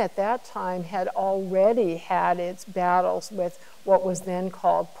Brown at that time had already had its battles with what was then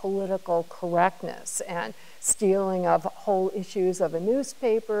called political correctness and stealing of whole issues of a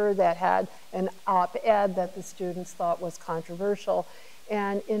newspaper that had an op-ed that the students thought was controversial.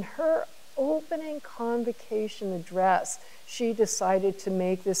 And in her opening convocation address, she decided to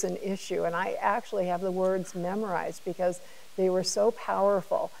make this an issue. And I actually have the words memorized because they were so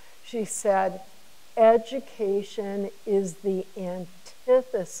powerful. She said, "Education is the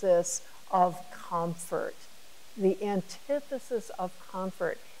antithesis of comfort." The antithesis of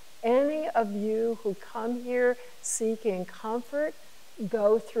comfort. Any of you who come here seeking comfort,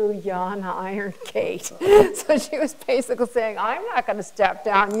 go through yon iron gate. So she was basically saying, I'm not going to step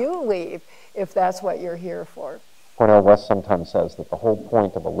down, you leave, if that's what you're here for. Cornel West sometimes says that the whole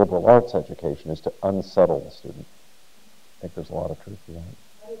point of a liberal arts education is to unsettle the student. I think there's a lot of truth to that.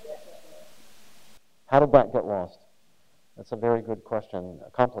 How did that get lost? That's a very good question,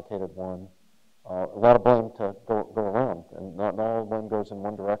 a complicated one. A lot of blame to go around, and not all blame goes in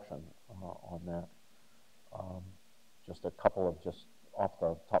one direction on that. Just a couple of just off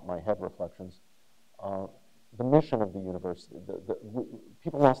the top of my head reflections. The mission of the university,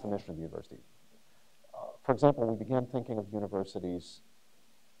 people lost the mission of the university. For example, we began thinking of universities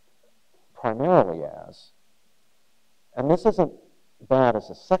primarily as, and this isn't bad as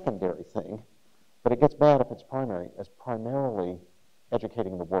a secondary thing, but it gets bad if it's primary, as primarily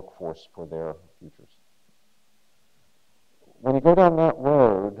educating the workforce for their futures. When you go down that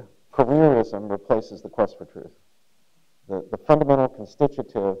road, careerism replaces the quest for truth. The fundamental,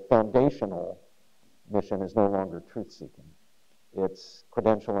 constitutive, foundational mission is no longer truth-seeking. It's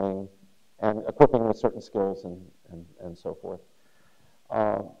credentialing and equipping with certain skills and so forth.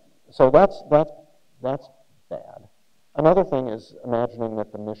 So that's bad. Another thing is imagining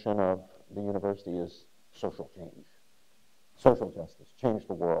that the mission of the university is social change, social justice, change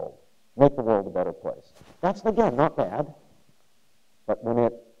the world, make the world a better place. That's, again, not bad, but when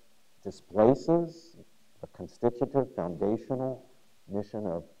it displaces the constitutive, foundational mission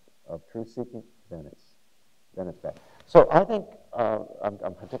of truth-seeking, then it's bad. So I think,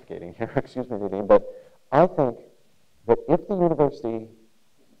 I'm pontificating here, excuse me, Nadine, but I think that if the university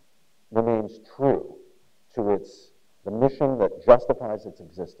remains true to the mission that justifies its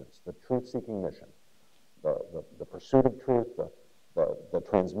existence, the truth-seeking mission, the pursuit of truth, the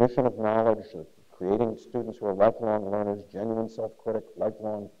transmission of knowledge, creating students who are lifelong learners, genuine self-critical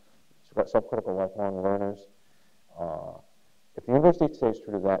lifelong learners. If the university stays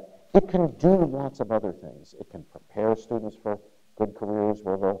true to that, it can do lots of other things. It can prepare students for good careers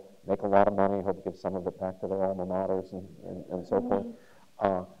where they'll make a lot of money, hope to give some of it back to their alma maters and so forth.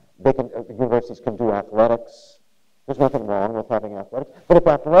 Universities can do athletics. There's nothing wrong with having athletics. But if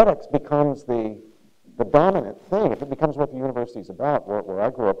athletics becomes the dominant thing, if it becomes what the university's about, where I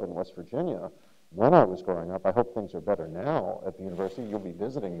grew up in West Virginia, when I was growing up, I hope things are better now at the university. You'll be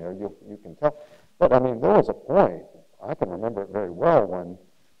visiting there, you can tell. But I mean, there was a point, I can remember it very well, when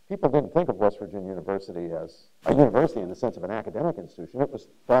people didn't think of West Virginia University as a university in the sense of an academic institution. It was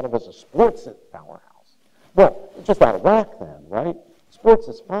thought of as a sports powerhouse. Well, it's just out of whack then, right? Sports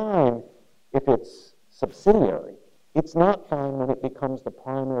is fine if it's subsidiary. It's not fine when it becomes the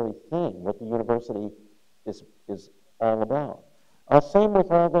primary thing, what the university is all about. Same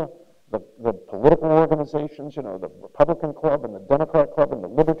with all the political organizations, you know, the Republican Club and the Democrat Club and the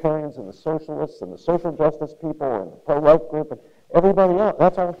Libertarians and the Socialists and the social justice people and the pro-life group and everybody else.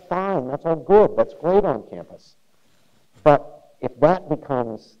 That's all fine. That's all good. That's great on campus. But if that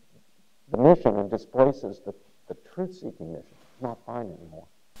becomes the mission and displaces the truth-seeking mission, it's not fine anymore.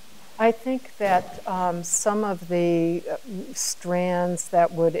 I think that some of the strands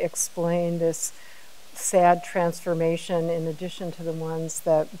that would explain this sad transformation, in addition to the ones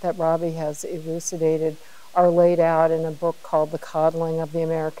that Robbie has elucidated, are laid out in a book called The Coddling of the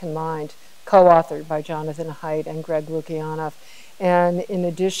American Mind, co-authored by Jonathan Haidt and Greg Lukianoff. And in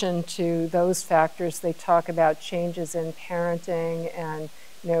addition to those factors, they talk about changes in parenting and,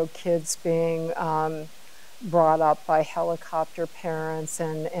 you know, kids being brought up by helicopter parents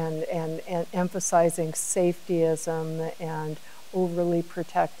and emphasizing safetyism and overly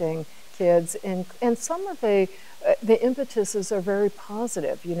protecting kids. And some of the impetuses are very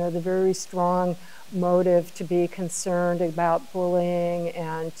positive, you know, the very strong motive to be concerned about bullying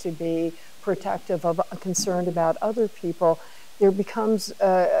and to be protective of, concerned about other people. There becomes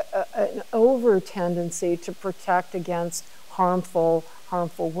an over tendency to protect against harmful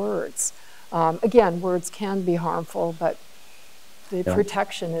words. Again, words can be harmful, but the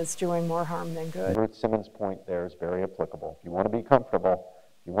protection is doing more harm than good. Ruth Simmons' point there is very applicable. If you want to be comfortable,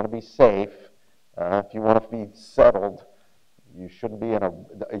 if you want to be safe, if you want to be settled, you shouldn't be in a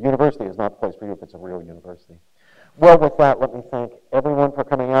university is not the place for you if it's a real university. Well, with that, let me thank everyone for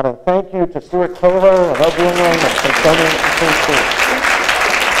coming out, and thank you to Stuart Taylor and Ed Ringling and Princetonians for Free Speech.